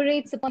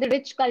elaborates upon the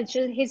rich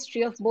cultural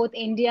history of both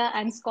India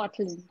and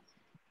Scotland.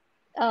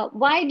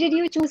 Why did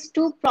you choose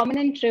two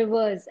prominent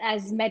rivers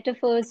as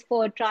metaphors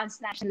for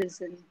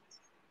transnationalism?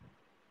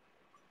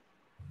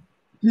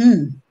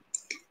 An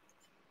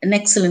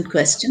excellent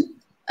question.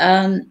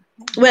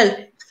 Well,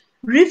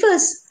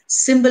 rivers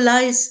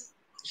symbolize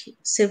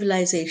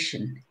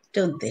civilization,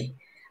 don't they?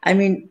 I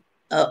mean,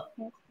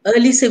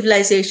 early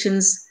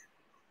civilizations,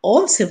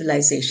 all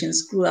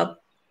civilizations grew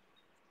up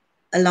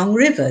along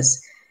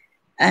rivers.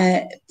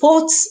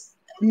 Ports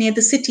near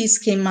the cities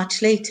came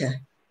much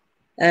later,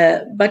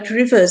 but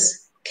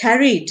rivers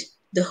carried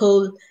the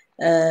whole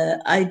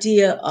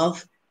idea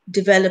of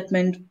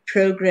development,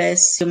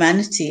 progress,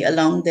 humanity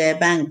along their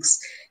banks.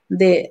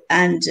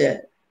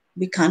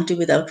 We can't do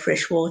without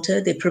fresh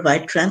water. They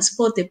provide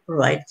transport, they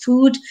provide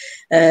food,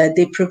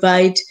 they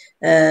provide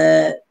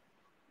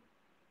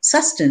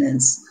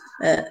sustenance.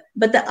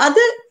 But the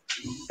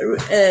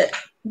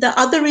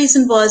other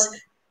reason was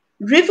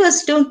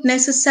rivers don't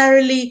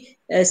necessarily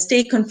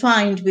stay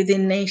confined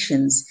within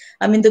nations.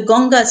 I mean, the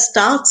Ganga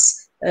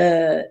starts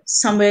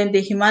somewhere in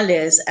the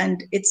Himalayas,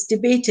 and it's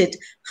debated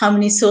how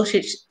many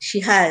sources she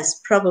has,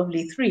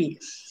 probably 3.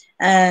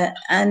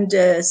 And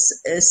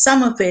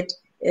some of it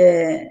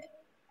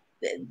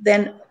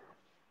then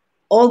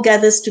all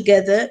gathers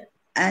together,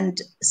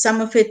 and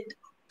some of it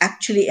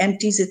actually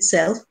empties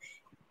itself,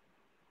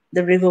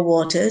 the river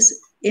waters,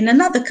 in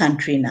another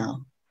country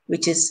now,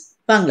 which is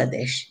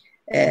Bangladesh.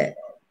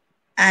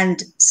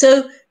 And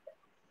so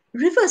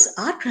rivers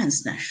are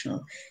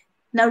transnational.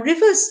 Now,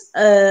 rivers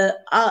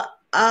are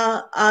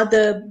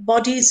the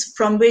bodies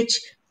from which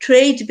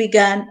trade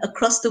began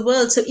across the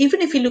world. So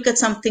even if you look at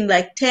something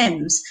like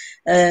Thames,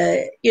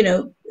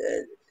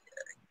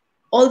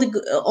 all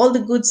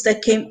the goods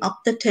that came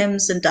up the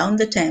Thames and down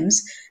the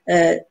Thames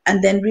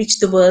and then reached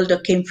the world or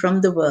came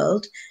from the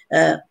world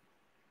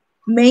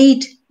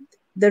made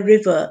the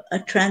river a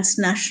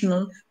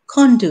transnational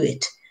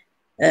conduit.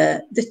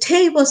 The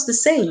Tay was the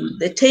same.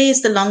 The Tay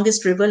is the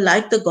longest river,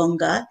 like the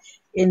Ganga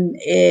in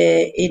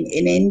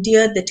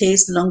India. The Tay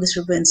is the longest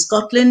river in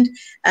Scotland,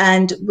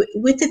 and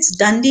with its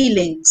Dundee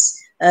links,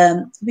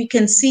 we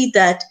can see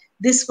that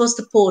this was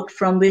the port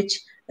from which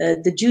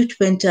the jute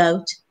went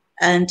out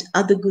and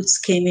other goods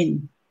came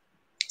in.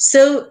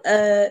 So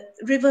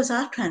rivers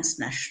are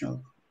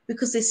transnational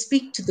because they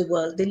speak to the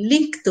world, they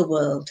link the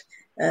world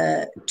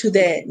to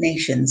their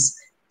nations.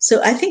 So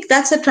I think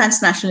that's a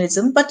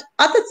transnationalism. But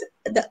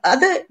the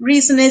other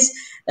reason is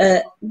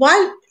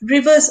while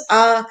rivers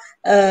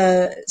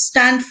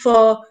stand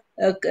for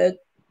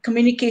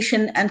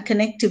communication and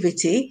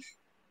connectivity,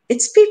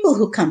 it's people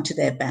who come to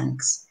their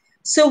banks.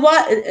 So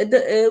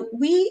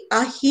we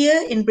are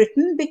here in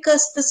Britain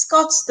because the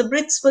Scots, the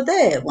Brits were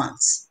there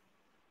once.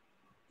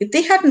 If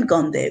they hadn't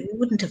gone there, we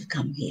wouldn't have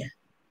come here.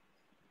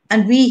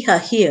 And we are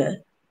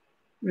here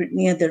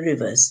near the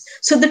rivers.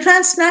 So the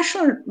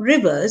transnational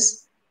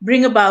rivers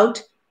bring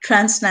about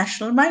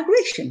transnational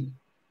migration,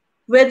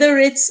 whether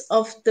it's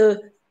of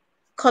the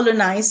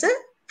colonizer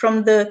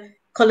from the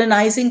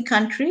colonizing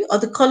country or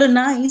the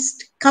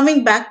colonized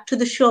coming back to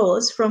the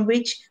shores from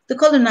which the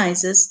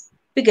colonizers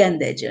began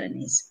their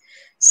journeys.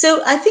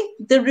 So I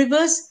think the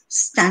rivers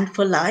stand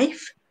for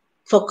life,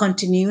 for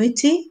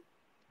continuity,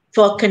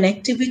 for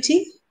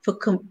connectivity, for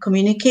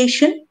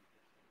communication,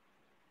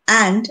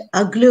 and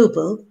are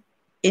global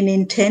in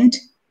intent.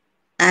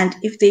 And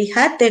if they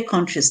had their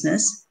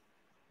consciousness,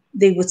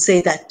 they would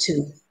say that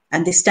too.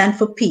 And they stand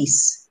for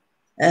peace.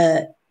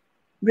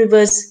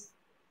 Rivers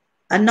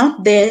are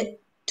not there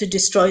to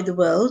destroy the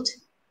world.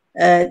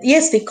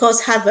 Yes, they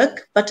cause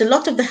havoc, but a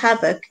lot of the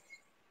havoc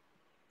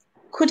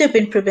could have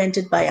been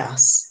prevented by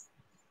us.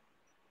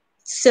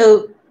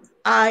 So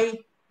I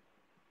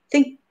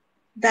think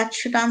that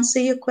should answer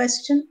your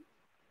question.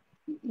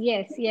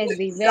 Yes, yes,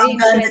 very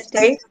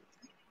interesting.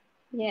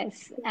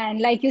 Yes, and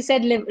like you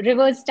said,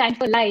 rivers stand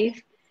for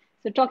life.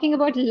 So talking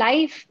about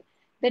life,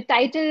 the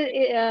title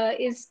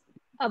is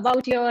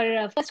about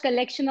your first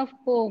collection of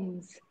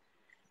poems,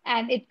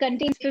 and it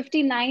contains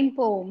 59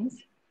 poems,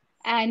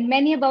 and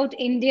many about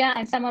India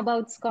and some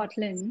about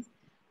Scotland.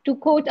 To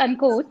quote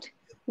unquote,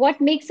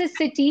 what makes a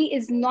city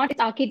is not its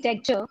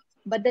architecture,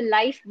 but the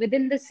life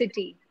within the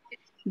city.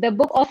 The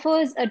book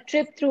offers a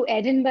trip through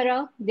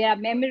Edinburgh. There are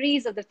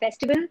memories of the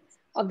festival,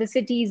 of the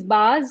city's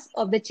bars,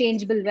 of the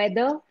changeable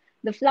weather,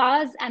 the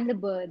flowers, and the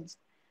birds.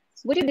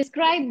 Would you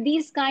describe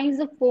these kinds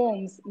of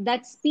poems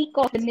that speak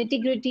of the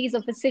nitty-gritties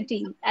of a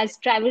city as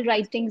travel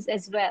writings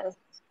as well?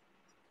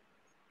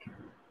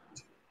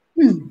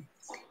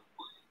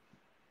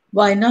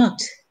 Why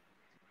not?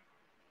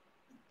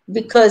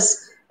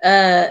 Because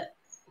I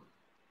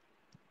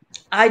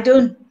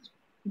don't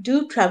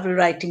do travel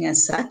writing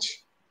as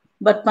such,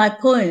 but my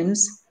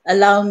poems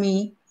allow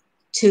me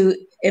to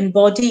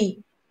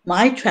embody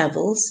my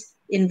travels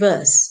in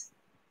verse.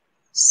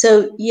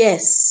 So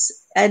yes,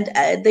 and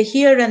the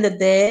here and the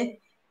there,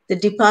 the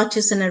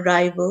departures and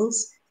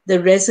arrivals,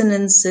 the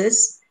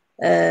resonances,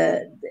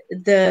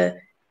 the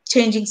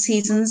changing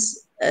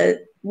seasons,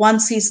 one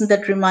season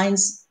that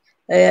reminds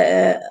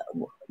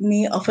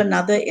me of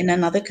another in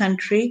another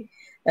country,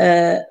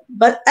 and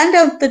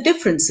of the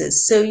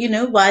differences. So,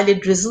 while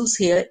it drizzles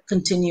here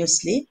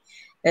continuously,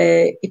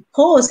 it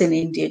pours in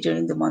India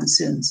during the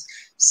monsoons.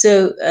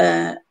 So,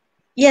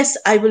 yes,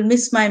 I will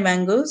miss my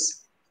mangoes.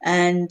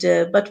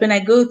 But when I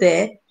go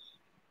there,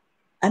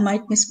 I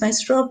might miss my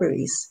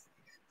strawberries.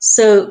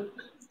 So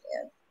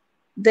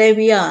there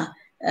we are.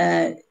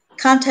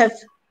 Can't have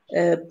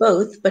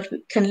both, but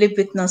we can live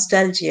with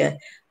nostalgia.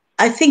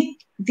 I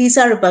think these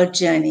are about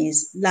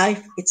journeys.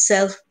 Life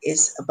itself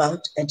is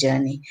about a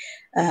journey.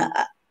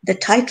 The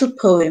title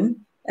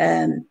poem,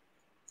 a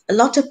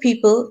lot of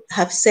people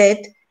have said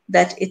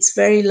that it's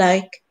very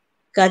like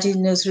Qazi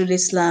Nazrul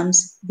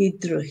Islam's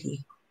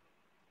Bidrohi,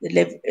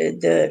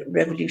 the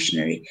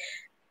revolutionary.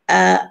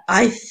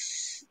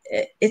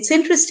 It's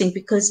interesting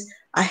because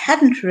I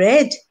hadn't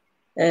read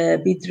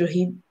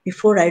Bidrohi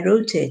before I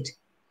wrote it.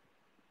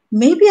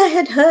 Maybe I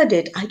had heard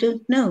it, I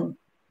don't know.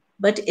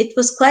 But it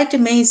was quite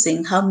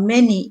amazing how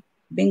many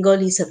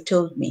Bengalis have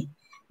told me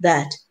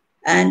that.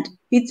 And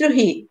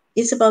Bidrohi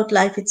is about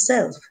life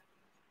itself.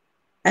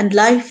 And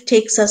life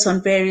takes us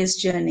on various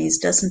journeys,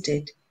 doesn't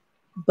it?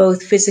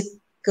 Both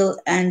physical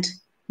and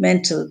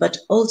mental, but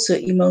also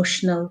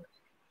emotional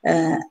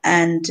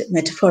and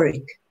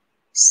metaphoric.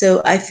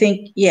 So I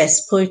think,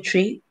 yes,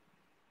 poetry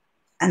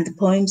and the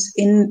poems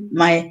in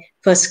my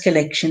first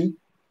collection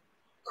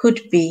could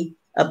be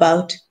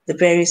about the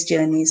various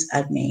journeys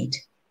I've made.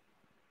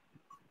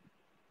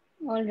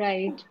 All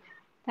right.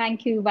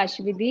 Thank you,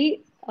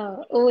 Bashabi.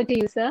 Over to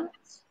you, sir.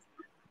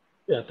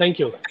 Yeah, thank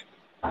you.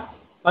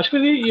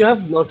 Bashabi, you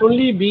have not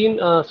only been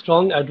a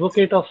strong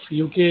advocate of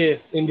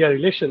UK-India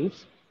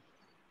relations,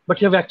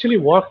 but you have actually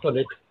worked on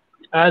it,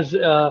 as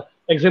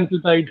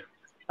exemplified,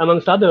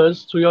 amongst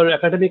others, through your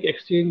academic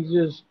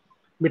exchanges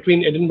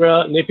between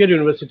Edinburgh, Napier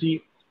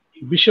University,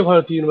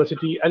 Vishwabharati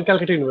University, and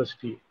Calcutta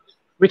University,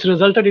 which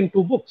resulted in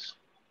 2 books.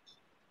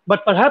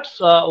 But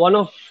perhaps one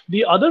of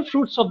the other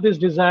fruits of this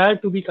desire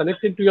to be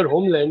connected to your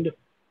homeland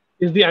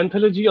is the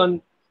anthology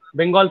on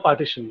Bengal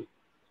Partition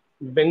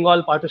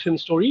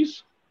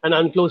Stories, an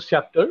Unclosed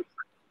Chapter,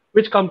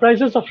 which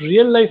comprises of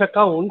real-life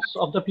accounts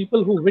of the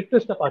people who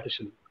witnessed the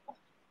partition.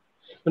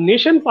 The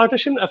nation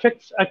partition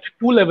affects at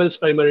 2 levels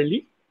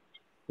primarily.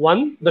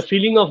 One, the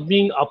feeling of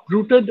being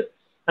uprooted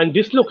and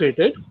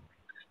dislocated,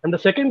 and the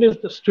second is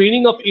the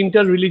straining of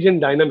inter-religion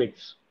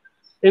dynamics.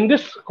 In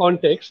this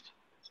context,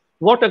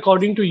 what,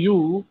 according to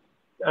you,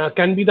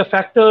 can be the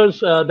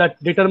factors that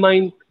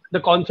determine the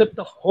concept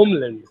of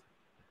homeland?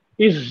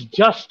 Is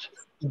just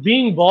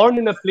being born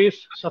in a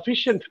place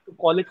sufficient to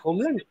call it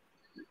homeland?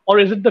 Or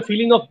is it the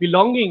feeling of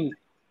belonging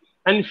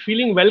and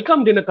feeling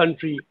welcomed in a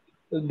country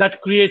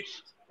that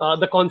creates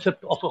the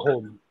concept of a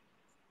home?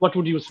 What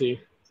would you say?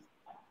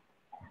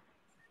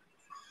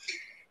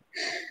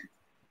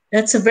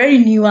 That's a very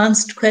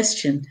nuanced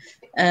question.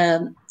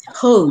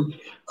 Home,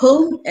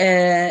 home,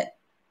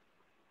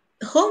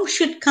 home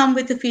should come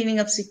with a feeling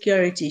of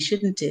security,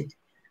 shouldn't it?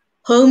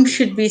 Home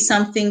should be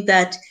something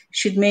that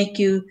should make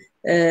you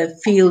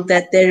feel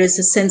that there is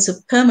a sense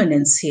of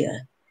permanence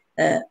here.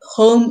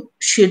 Home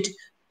should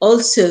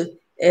also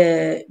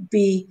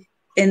be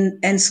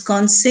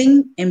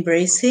ensconcing,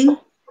 embracing,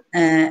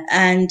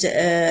 and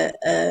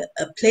a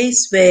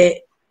place where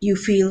you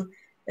feel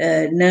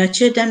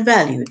nurtured and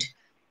valued.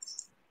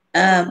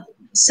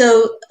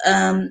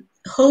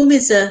 Home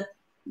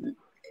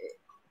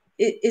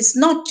it's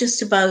not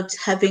just about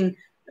having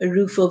a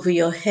roof over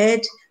your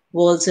head,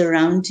 walls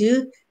around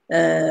you,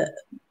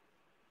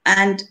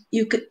 and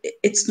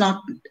it's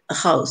not a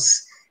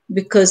house,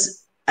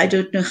 because I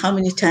don't know how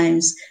many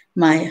times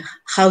my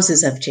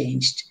houses have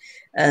changed.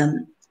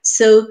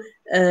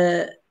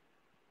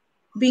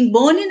 Being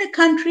born in a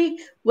country,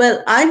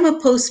 well, I'm a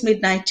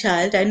post-midnight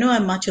child. I know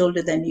I'm much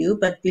older than you,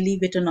 but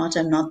believe it or not,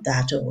 I'm not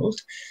that old.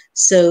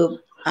 So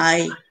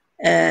I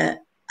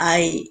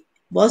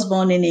was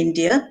born in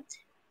India.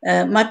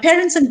 My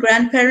parents and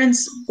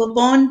grandparents were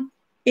born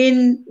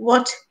in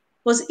what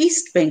was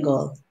East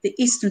Bengal, the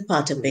eastern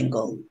part of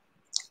Bengal.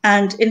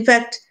 And in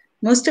fact,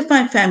 most of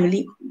my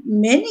family,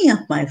 many of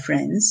my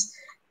friends'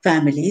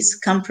 families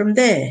come from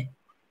there.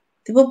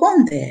 They were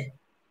born there,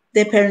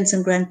 their parents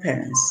and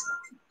grandparents,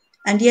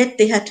 and yet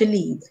they had to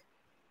leave.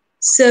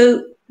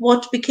 So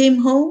what became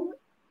home?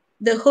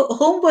 The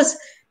home was,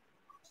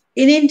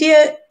 in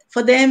India,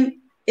 for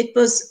them, it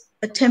was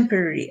a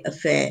temporary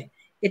affair.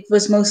 It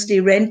was mostly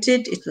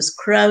rented, it was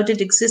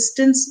crowded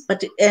existence,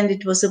 and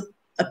it was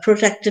a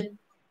protracted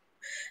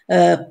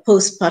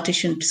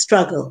post-partition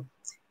struggle.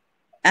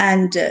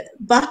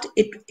 But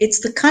it's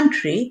the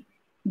country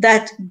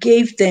that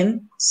gave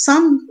them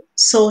some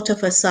sort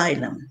of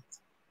asylum,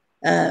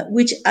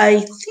 which I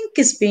think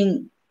is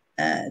being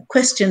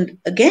questioned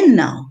again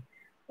now,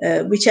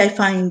 which I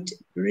find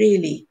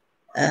really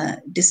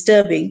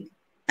disturbing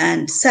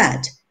and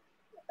sad.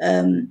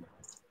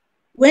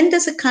 When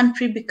does a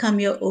country become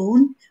your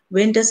own?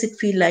 When does it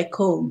feel like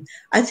home?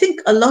 I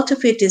think a lot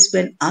of it is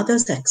when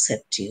others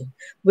accept you,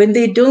 when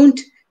they don't,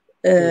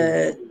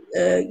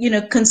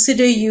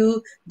 consider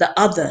you the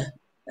other,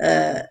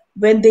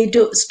 when they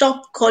don't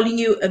stop calling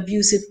you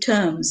abusive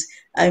terms.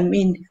 I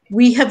mean,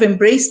 we have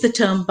embraced the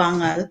term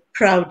Bangal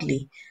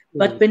proudly,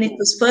 but when it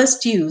was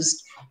first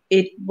used,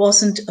 it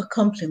wasn't a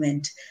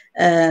compliment.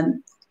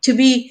 To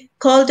be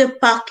called a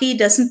Paki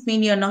doesn't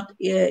mean you're not,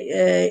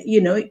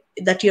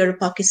 that you're a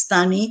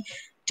Pakistani.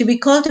 To be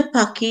called a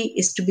Paki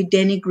is to be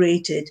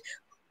denigrated.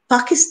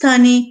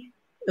 Pakistani,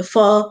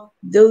 for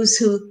those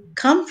who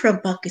come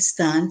from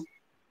Pakistan,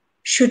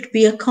 should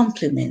be a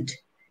compliment,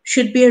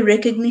 should be a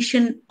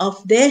recognition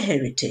of their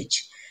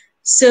heritage.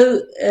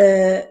 So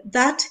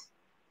that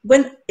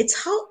when it's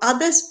how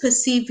others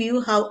perceive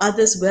you, how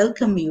others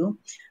welcome you,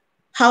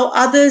 how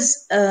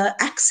others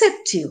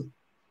accept you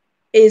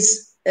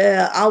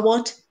are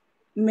what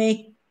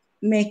make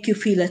you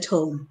feel at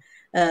home.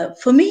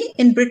 For me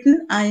in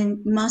Britain, I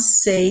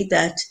must say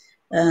that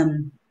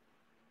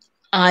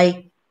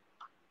I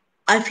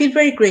feel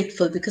very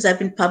grateful because I've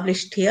been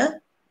published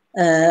here.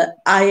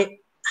 I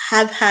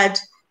have had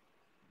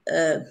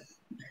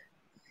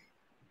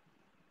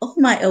all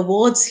my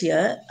awards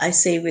here, I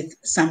say with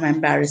some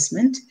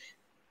embarrassment.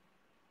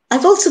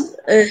 I've also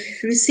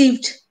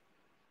received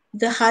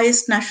the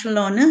highest national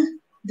honor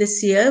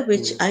this year,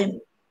 which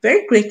I'm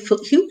very grateful,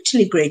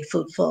 hugely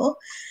grateful for.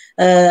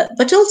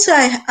 But also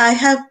I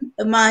have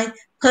my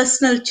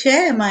personal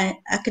chair, my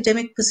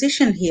academic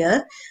position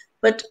here,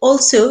 but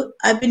also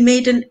I've been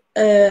made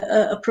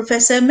a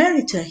professor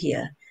emerita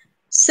here.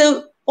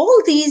 So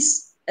all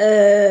these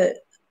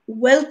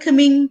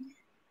welcoming,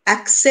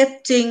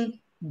 accepting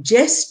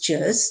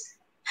gestures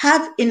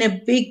have in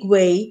a big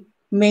way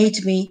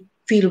made me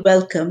feel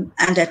welcome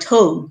and at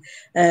home.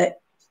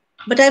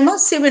 But I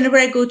must say, whenever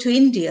I go to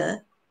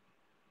India,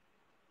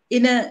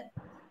 in a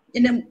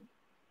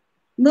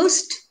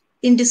most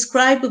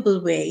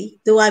indescribable way,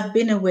 though I've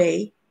been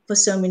away for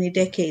so many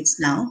decades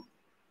now,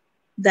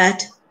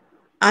 that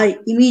I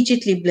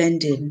immediately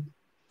blend in.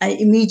 I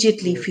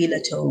immediately feel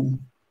at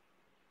home.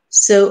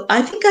 So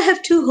I think I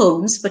have two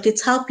homes, but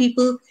it's how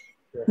people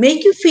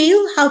make you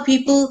feel, how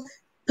people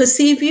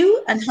perceive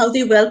you, and how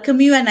they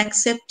welcome you and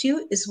accept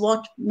you is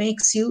what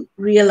makes you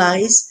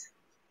realize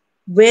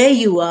where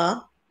you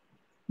are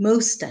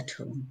most at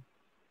home.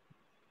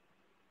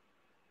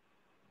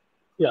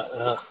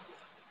 Yeah.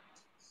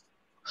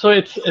 So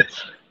it's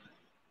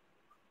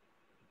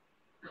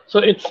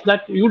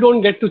that you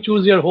don't get to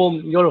choose your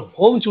home. Your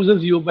home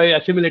chooses you by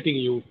assimilating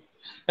you,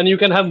 and you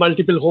can have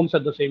multiple homes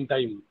at the same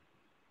time.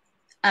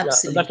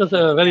 Absolutely. Yeah, that was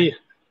a very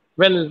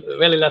well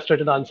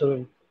illustrated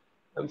answer.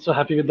 I'm so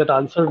happy with that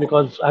answer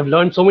because I've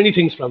learned so many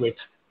things from it.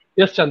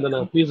 Yes,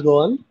 Chandana, please go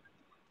on.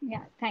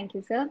 Yeah, thank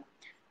you, sir.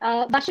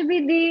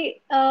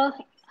 Bashabi,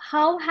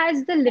 how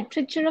has the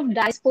literature of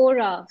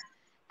diaspora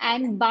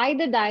and by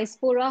the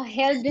diaspora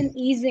helped in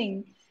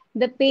easing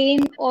the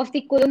pain of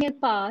the colonial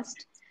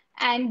past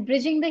and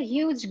bridging the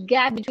huge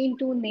gap between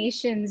two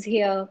nations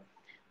here,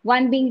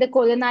 one being the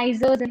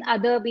colonizers and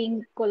other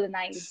being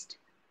colonized?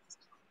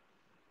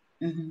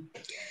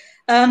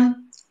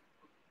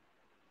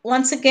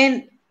 Once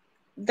again,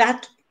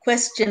 that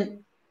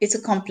question is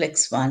a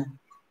complex one,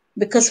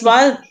 because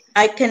while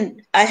I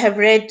have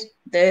read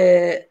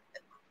a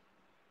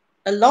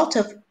lot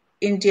of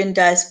Indian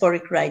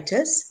diasporic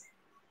writers,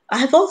 I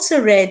have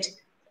also read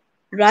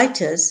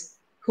writers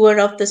who are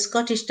of the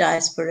Scottish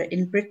diaspora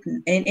in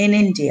Britain, in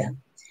India.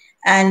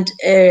 And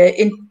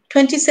in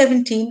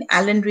 2017,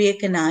 Alan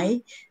Riek and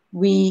I,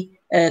 we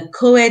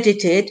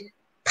co-edited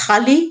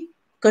Thali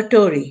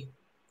Katori,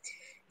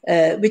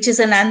 which is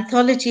an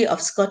anthology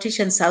of Scottish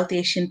and South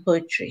Asian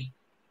poetry,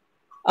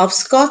 of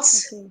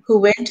Scots who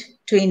went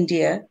to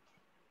India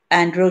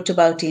and wrote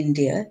about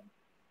India,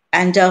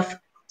 and of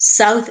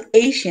South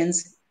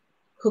Asians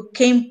who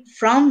came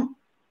from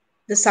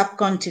the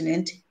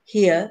subcontinent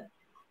here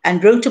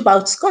and wrote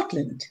about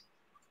Scotland.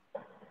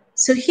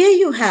 So here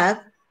you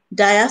have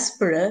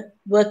diaspora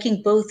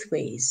working both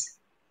ways.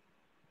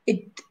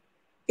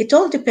 It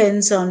all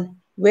depends on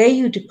where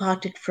you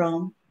departed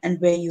from and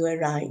where you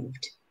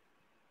arrived.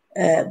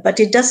 But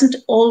it isn't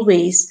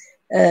always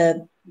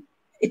a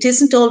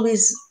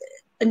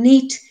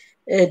neat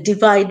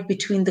divide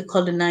between the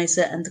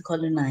colonizer and the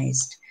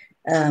colonized.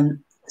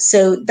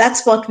 So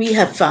that's what we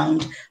have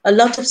found. A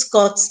lot of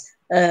Scots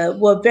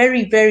were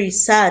very, very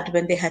sad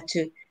when they had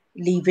to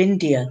leave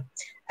India.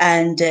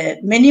 And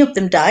many of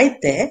them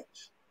died there.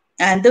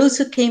 And those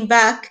who came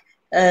back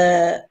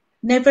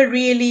never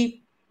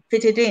really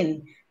fitted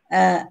in.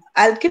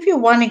 I'll give you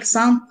one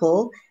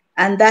example,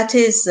 and that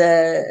is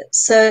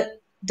Sir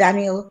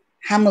Daniel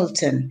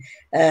Hamilton.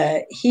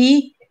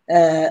 He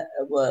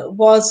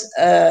was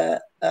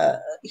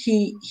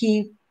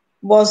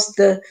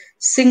the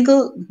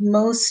single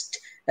most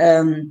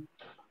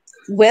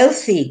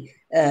wealthy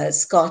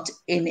Scot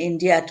in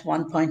India at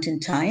one point in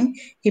time.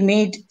 He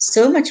made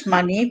so much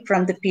money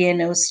from the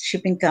P&O's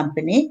shipping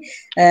company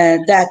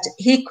that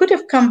he could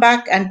have come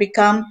back and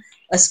become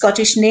a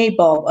Scottish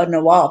nabob or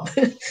nawab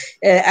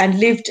and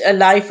lived a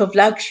life of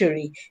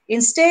luxury.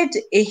 Instead,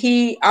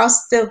 he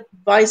asked the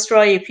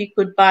viceroy if he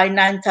could buy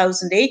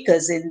 9,000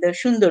 acres in the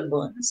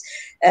Sundarbans.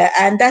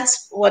 And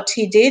that's what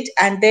he did.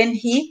 And then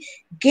he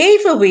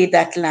gave away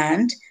that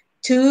land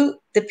to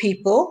the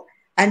people.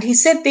 And he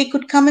said they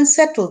could come and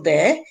settle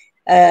there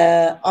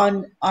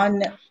on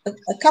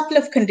a couple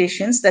of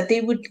conditions, that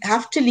they would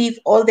have to leave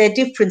all their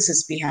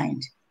differences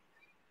behind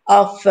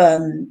of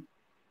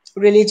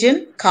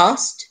religion,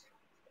 caste,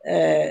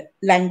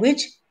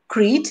 language,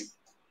 creed,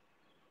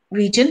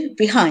 region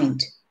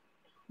behind.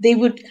 They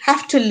would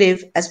have to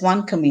live as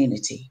one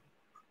community.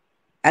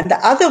 And the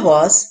other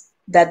was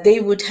that they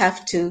would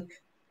have to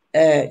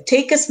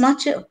take as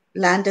much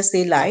land as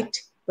they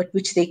liked, but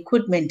which they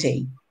could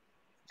maintain.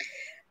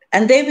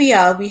 And there we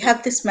are. We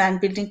have this man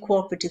building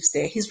cooperatives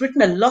there. He's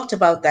written a lot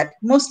about that,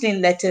 mostly in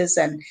letters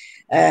and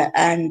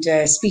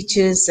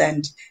speeches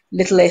and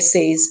little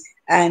essays.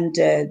 And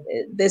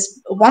there's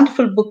a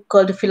wonderful book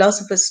called The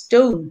Philosopher's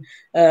Stone,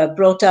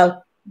 brought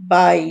out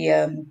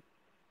by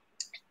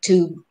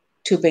two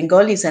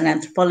Bengalis, an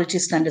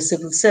anthropologist and a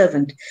civil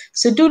servant.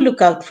 So do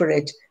look out for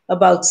it,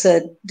 about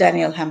Sir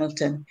Daniel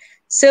Hamilton.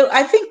 So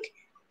I think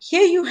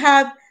here you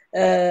have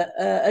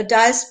a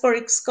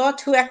diasporic Scot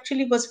who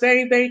actually was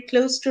very, very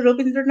close to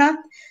Rabindranath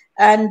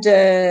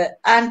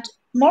and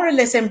more or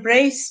less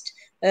embraced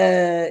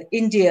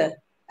India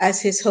as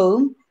his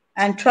home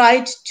and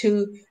tried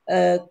to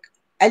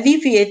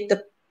alleviate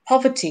the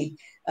poverty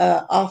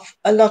of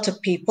a lot of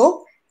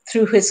people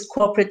through his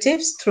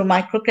cooperatives, through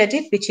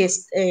microcredit, which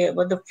is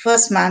was the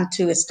first man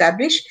to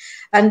establish.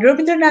 And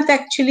Rabindranath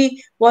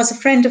actually was a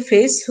friend of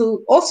his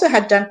who also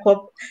had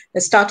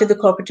started the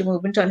cooperative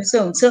movement on his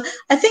own. So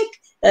I think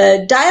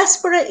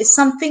diaspora is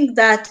something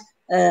that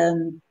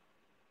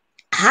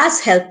has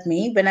helped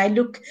me when I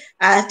look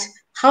at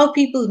how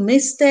people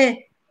miss their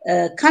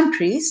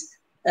countries,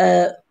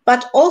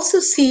 but also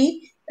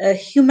see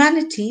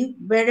humanity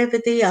wherever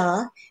they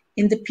are,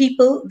 in the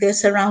people they're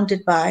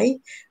surrounded by,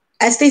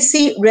 as they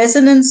see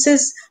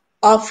resonances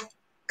of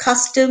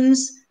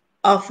customs,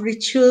 of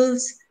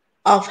rituals,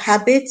 of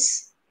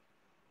habits,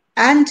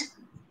 and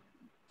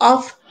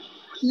of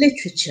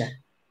literature,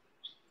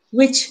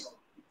 which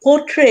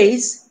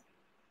portrays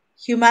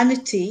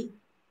humanity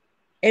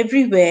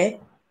everywhere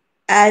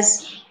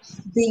as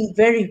being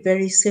very,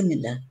 very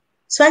similar.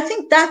 So I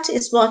think that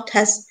is what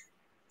has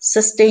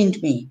sustained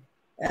me,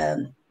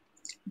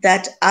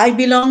 that I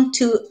belong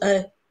to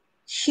a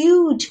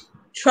huge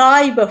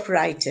tribe of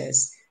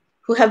writers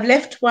who have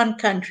left one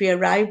country,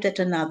 arrived at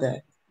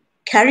another,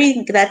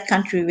 carrying that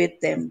country with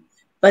them,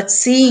 but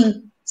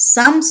seeing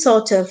some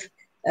sort of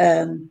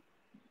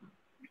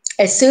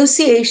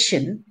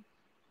association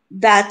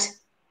that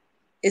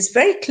is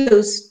very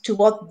close to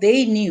what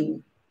they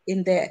knew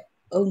in their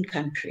own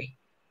country.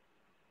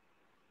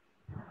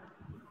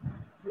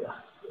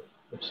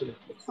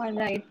 All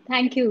right.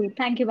 Thank you.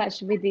 Thank you,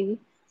 Bashabi.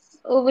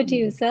 Over to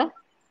you, sir.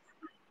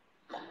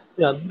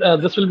 Yeah,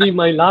 this will be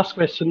my last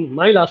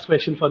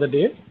question for the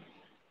day.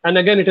 And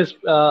again, it is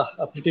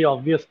a pretty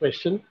obvious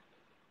question.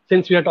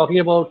 Since we are talking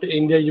about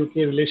India-UK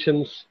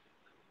relations,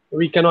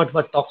 we cannot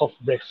but talk of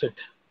Brexit.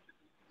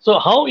 So,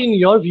 how, in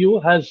your view,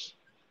 has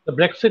the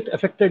Brexit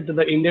affected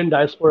the Indian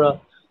diaspora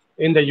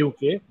in the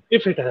UK,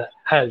 if it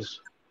has?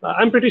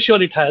 I'm pretty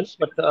sure it has,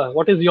 but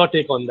what is your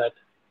take on that?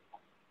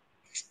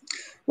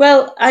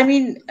 Well, I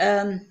mean,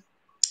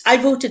 I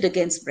voted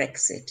against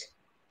Brexit.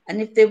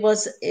 And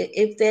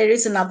if there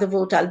is another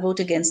vote, I'll vote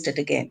against it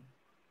again.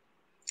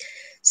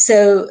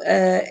 So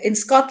in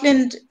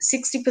Scotland,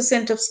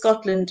 60% of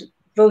Scotland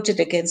voted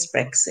against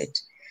Brexit.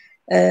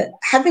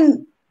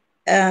 Having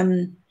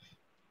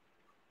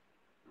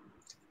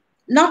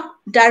not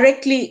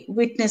directly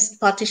witnessed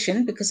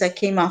partition, because I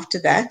came after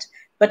that,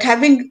 but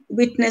having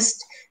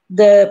witnessed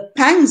the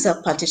pangs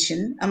of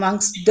partition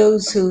amongst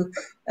those who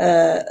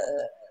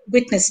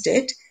witnessed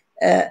it,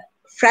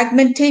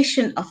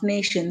 fragmentation of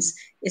nations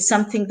is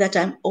something that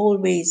I'm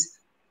always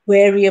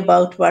wary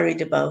about,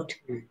 worried about.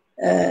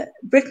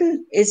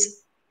 Britain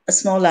is a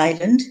small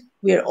island.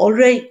 We are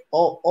already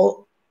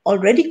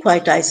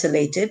quite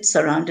isolated,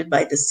 surrounded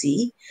by the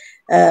sea.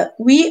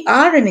 We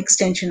are an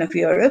extension of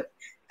Europe,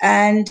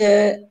 and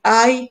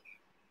I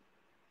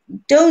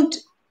don't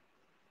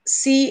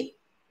see,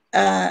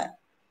 the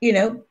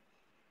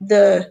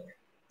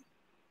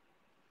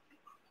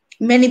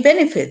many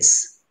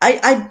benefits.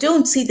 I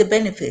don't see the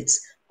benefits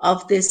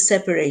of this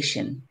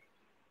separation.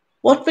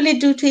 What will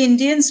it do to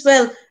Indians?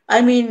 Well,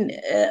 I mean,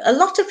 a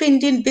lot of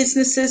Indian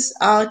businesses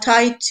are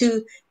tied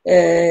to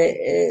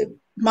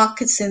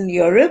markets in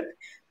Europe.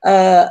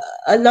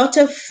 A lot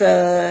of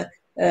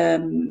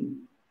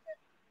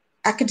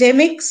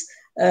academics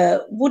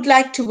would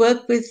like to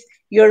work with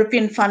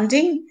European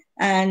funding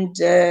and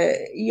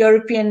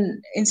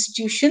European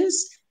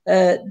institutions.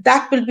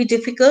 That will be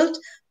difficult.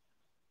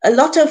 A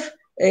lot of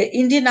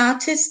Indian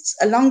artists,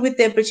 along with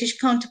their British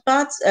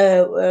counterparts,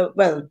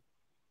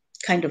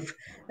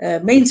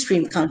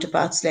 mainstream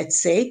counterparts,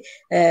 let's say,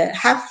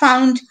 have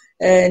found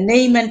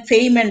name and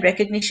fame and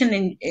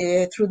recognition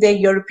through their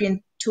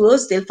European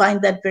tours. They'll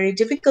find that very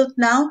difficult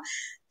now.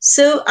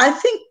 So I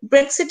think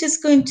Brexit is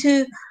going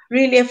to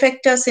really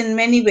affect us in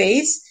many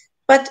ways,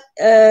 but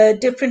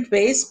different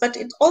ways. But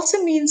it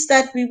also means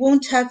that we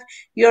won't have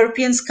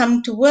Europeans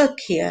coming to work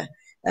here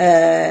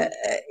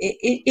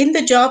in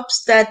the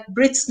jobs that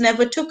Brits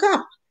never took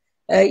up.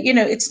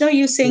 It's no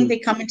use saying they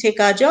come and take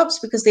our jobs,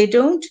 because they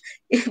don't,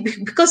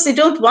 because they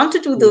don't want to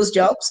do those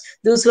jobs.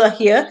 Those who are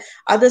here,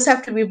 others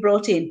have to be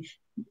brought in.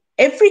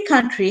 Every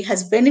country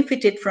has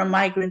benefited from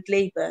migrant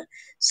labor.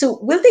 So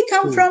will they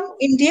come from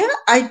India?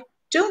 I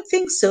don't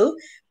think so.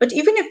 But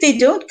even if they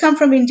don't come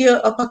from India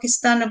or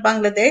Pakistan or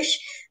Bangladesh,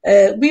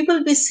 we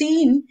will be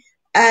seen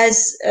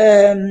as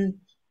the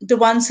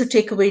ones who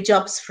take away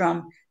jobs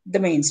from the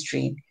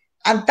mainstream.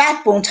 And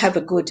that won't have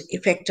a good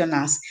effect on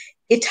us.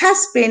 It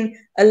has been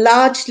a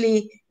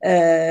largely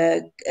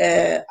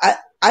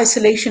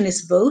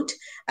isolationist vote,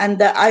 and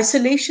the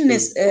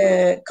isolationist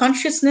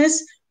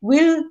consciousness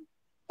will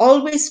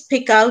always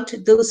pick out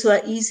those who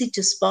are easy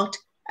to spot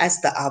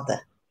as the other.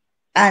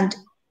 And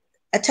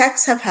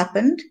attacks have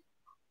happened,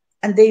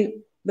 and they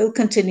will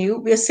continue.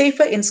 We are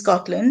safer in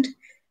Scotland,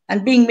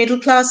 and being middle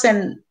class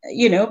and,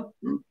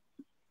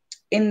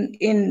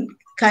 in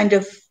kind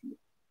of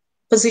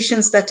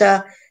positions that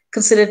are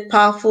considered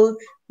powerful,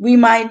 we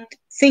might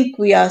think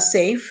we are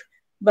safe,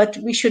 but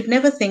we should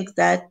never think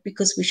that,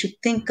 because we should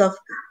think of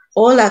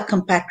all our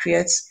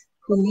compatriots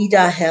who need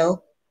our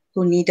help,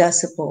 who need our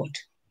support.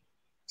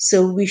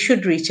 So we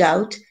should reach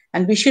out,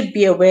 and we should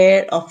be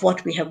aware of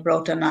what we have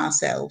brought on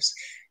ourselves.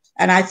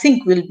 And I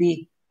think we'll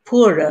be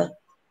poorer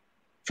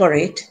for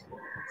it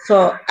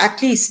for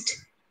at least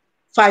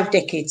 5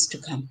 decades to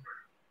come.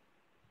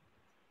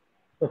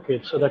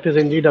 Okay, so that is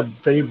indeed a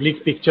very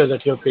bleak picture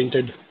that you have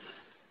painted.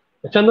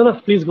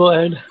 Chandna, please go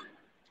ahead.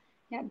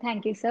 Yeah,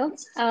 thank you, sir.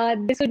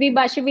 This will be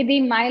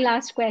Bashabi, my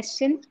last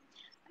question.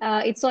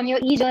 It's on your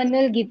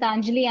e-journal,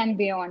 Gitanjali and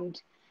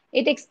Beyond.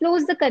 It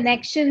explores the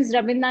connections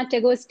Rabindranath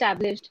Tagore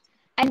established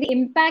and the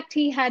impact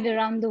he had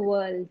around the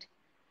world.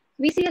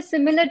 We see a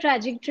similar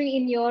trajectory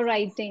in your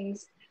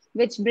writings,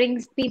 which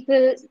brings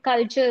people,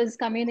 cultures,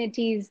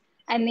 communities,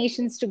 and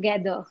nations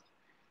together.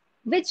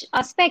 Which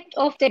aspect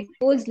of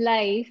Tagore's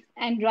life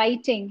and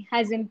writing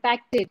has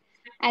impacted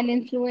and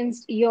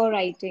influenced your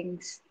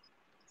writings?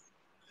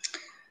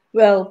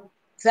 Well,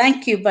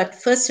 thank you. But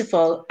first of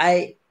all,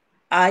 I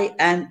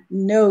am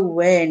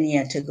nowhere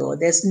near Tagore.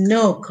 There's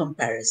no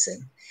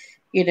comparison.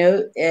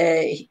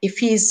 If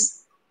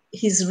he's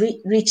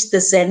reached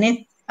the zenith,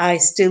 I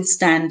still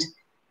stand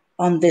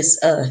on this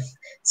earth.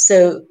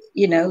 So,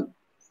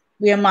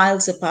 we are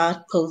miles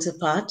apart, poles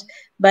apart,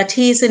 but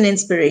he is an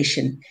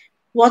inspiration.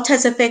 What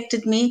has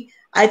affected me?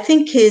 I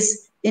think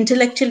his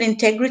intellectual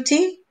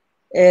integrity,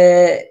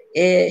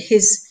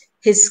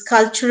 his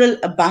cultural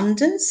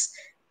abundance,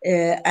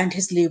 and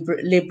his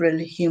liberal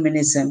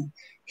humanism.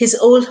 his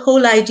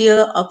whole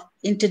idea of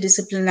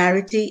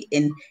interdisciplinarity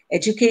in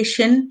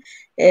education,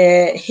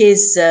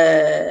 his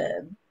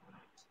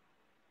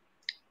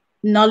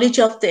knowledge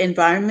of the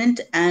environment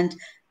and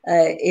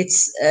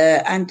its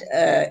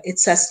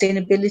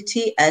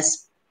sustainability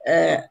as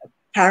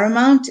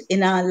paramount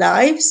in our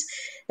lives,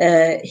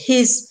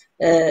 his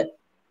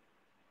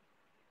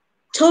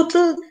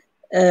total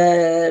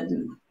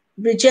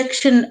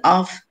rejection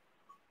of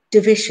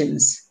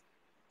divisions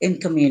in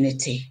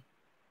community.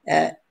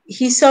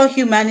 He saw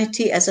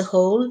humanity as a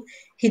whole.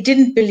 He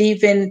didn't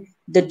believe in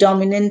the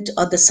dominant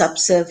or the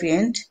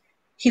subservient.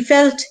 He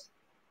felt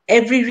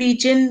every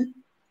region,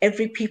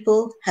 every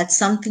people had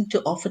something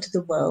to offer to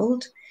the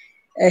world.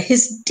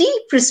 His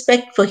deep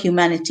respect for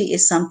humanity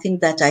is something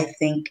that I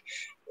think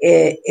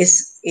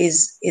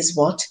is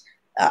what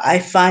I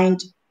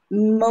find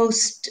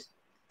most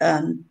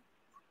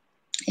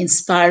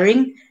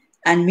inspiring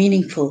and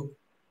meaningful.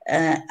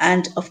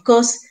 And of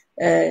course,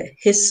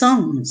 his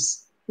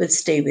songs will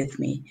stay with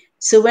me.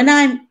 So when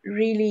I'm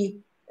really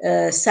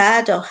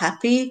sad or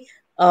happy,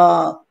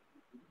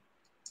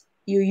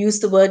 you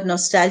used the word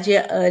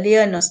nostalgia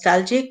earlier,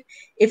 nostalgic.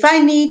 If I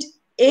need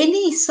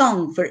any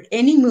song for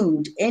any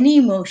mood, any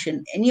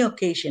emotion, any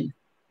occasion,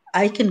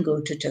 I can go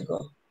to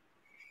Tagore.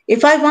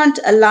 If I want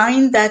a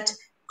line that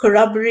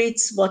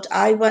corroborates what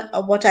I want,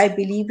 or what I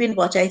believe in,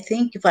 what I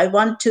think, if I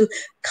want to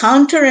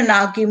counter an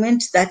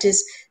argument that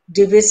is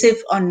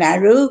divisive or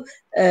narrow,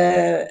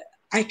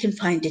 I can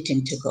find it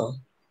in Tagore.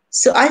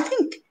 So I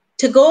think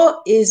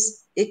Tagore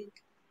is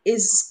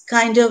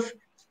kind of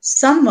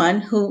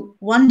someone who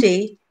one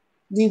day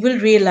we will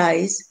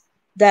realize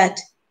that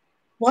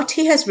what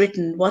he has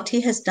written, what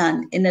he has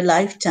done in a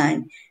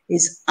lifetime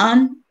is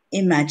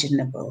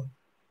unimaginable.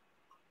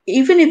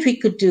 Even if we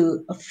could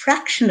do a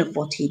fraction of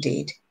what he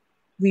did,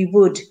 we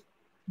would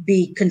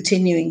be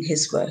continuing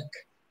his work.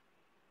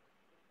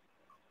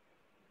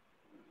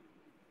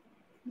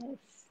 Yes.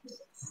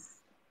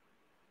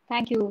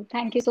 Thank you.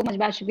 Thank you so much,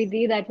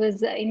 Bashabi. That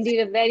was indeed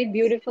a very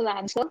beautiful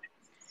answer.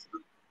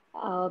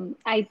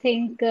 I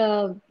think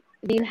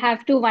we'll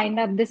have to wind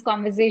up this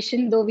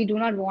conversation, though we do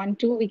not want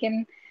to. We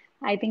can,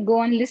 I think, go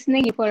on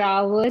listening for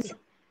hours.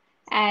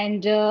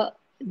 And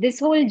this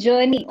whole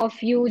journey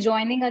of you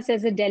joining us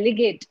as a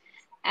delegate,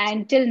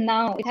 and till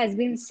now, it has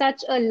been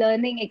such a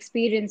learning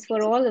experience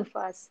for all of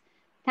us.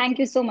 Thank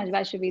you so much,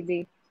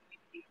 Bashabi.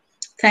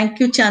 Thank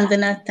you,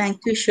 Chandna.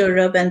 Thank you,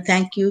 Sourav. And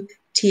thank you,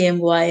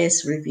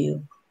 TMYS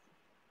Review.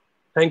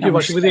 Thank you,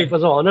 Bashabi. It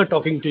was an honor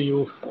talking to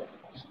you.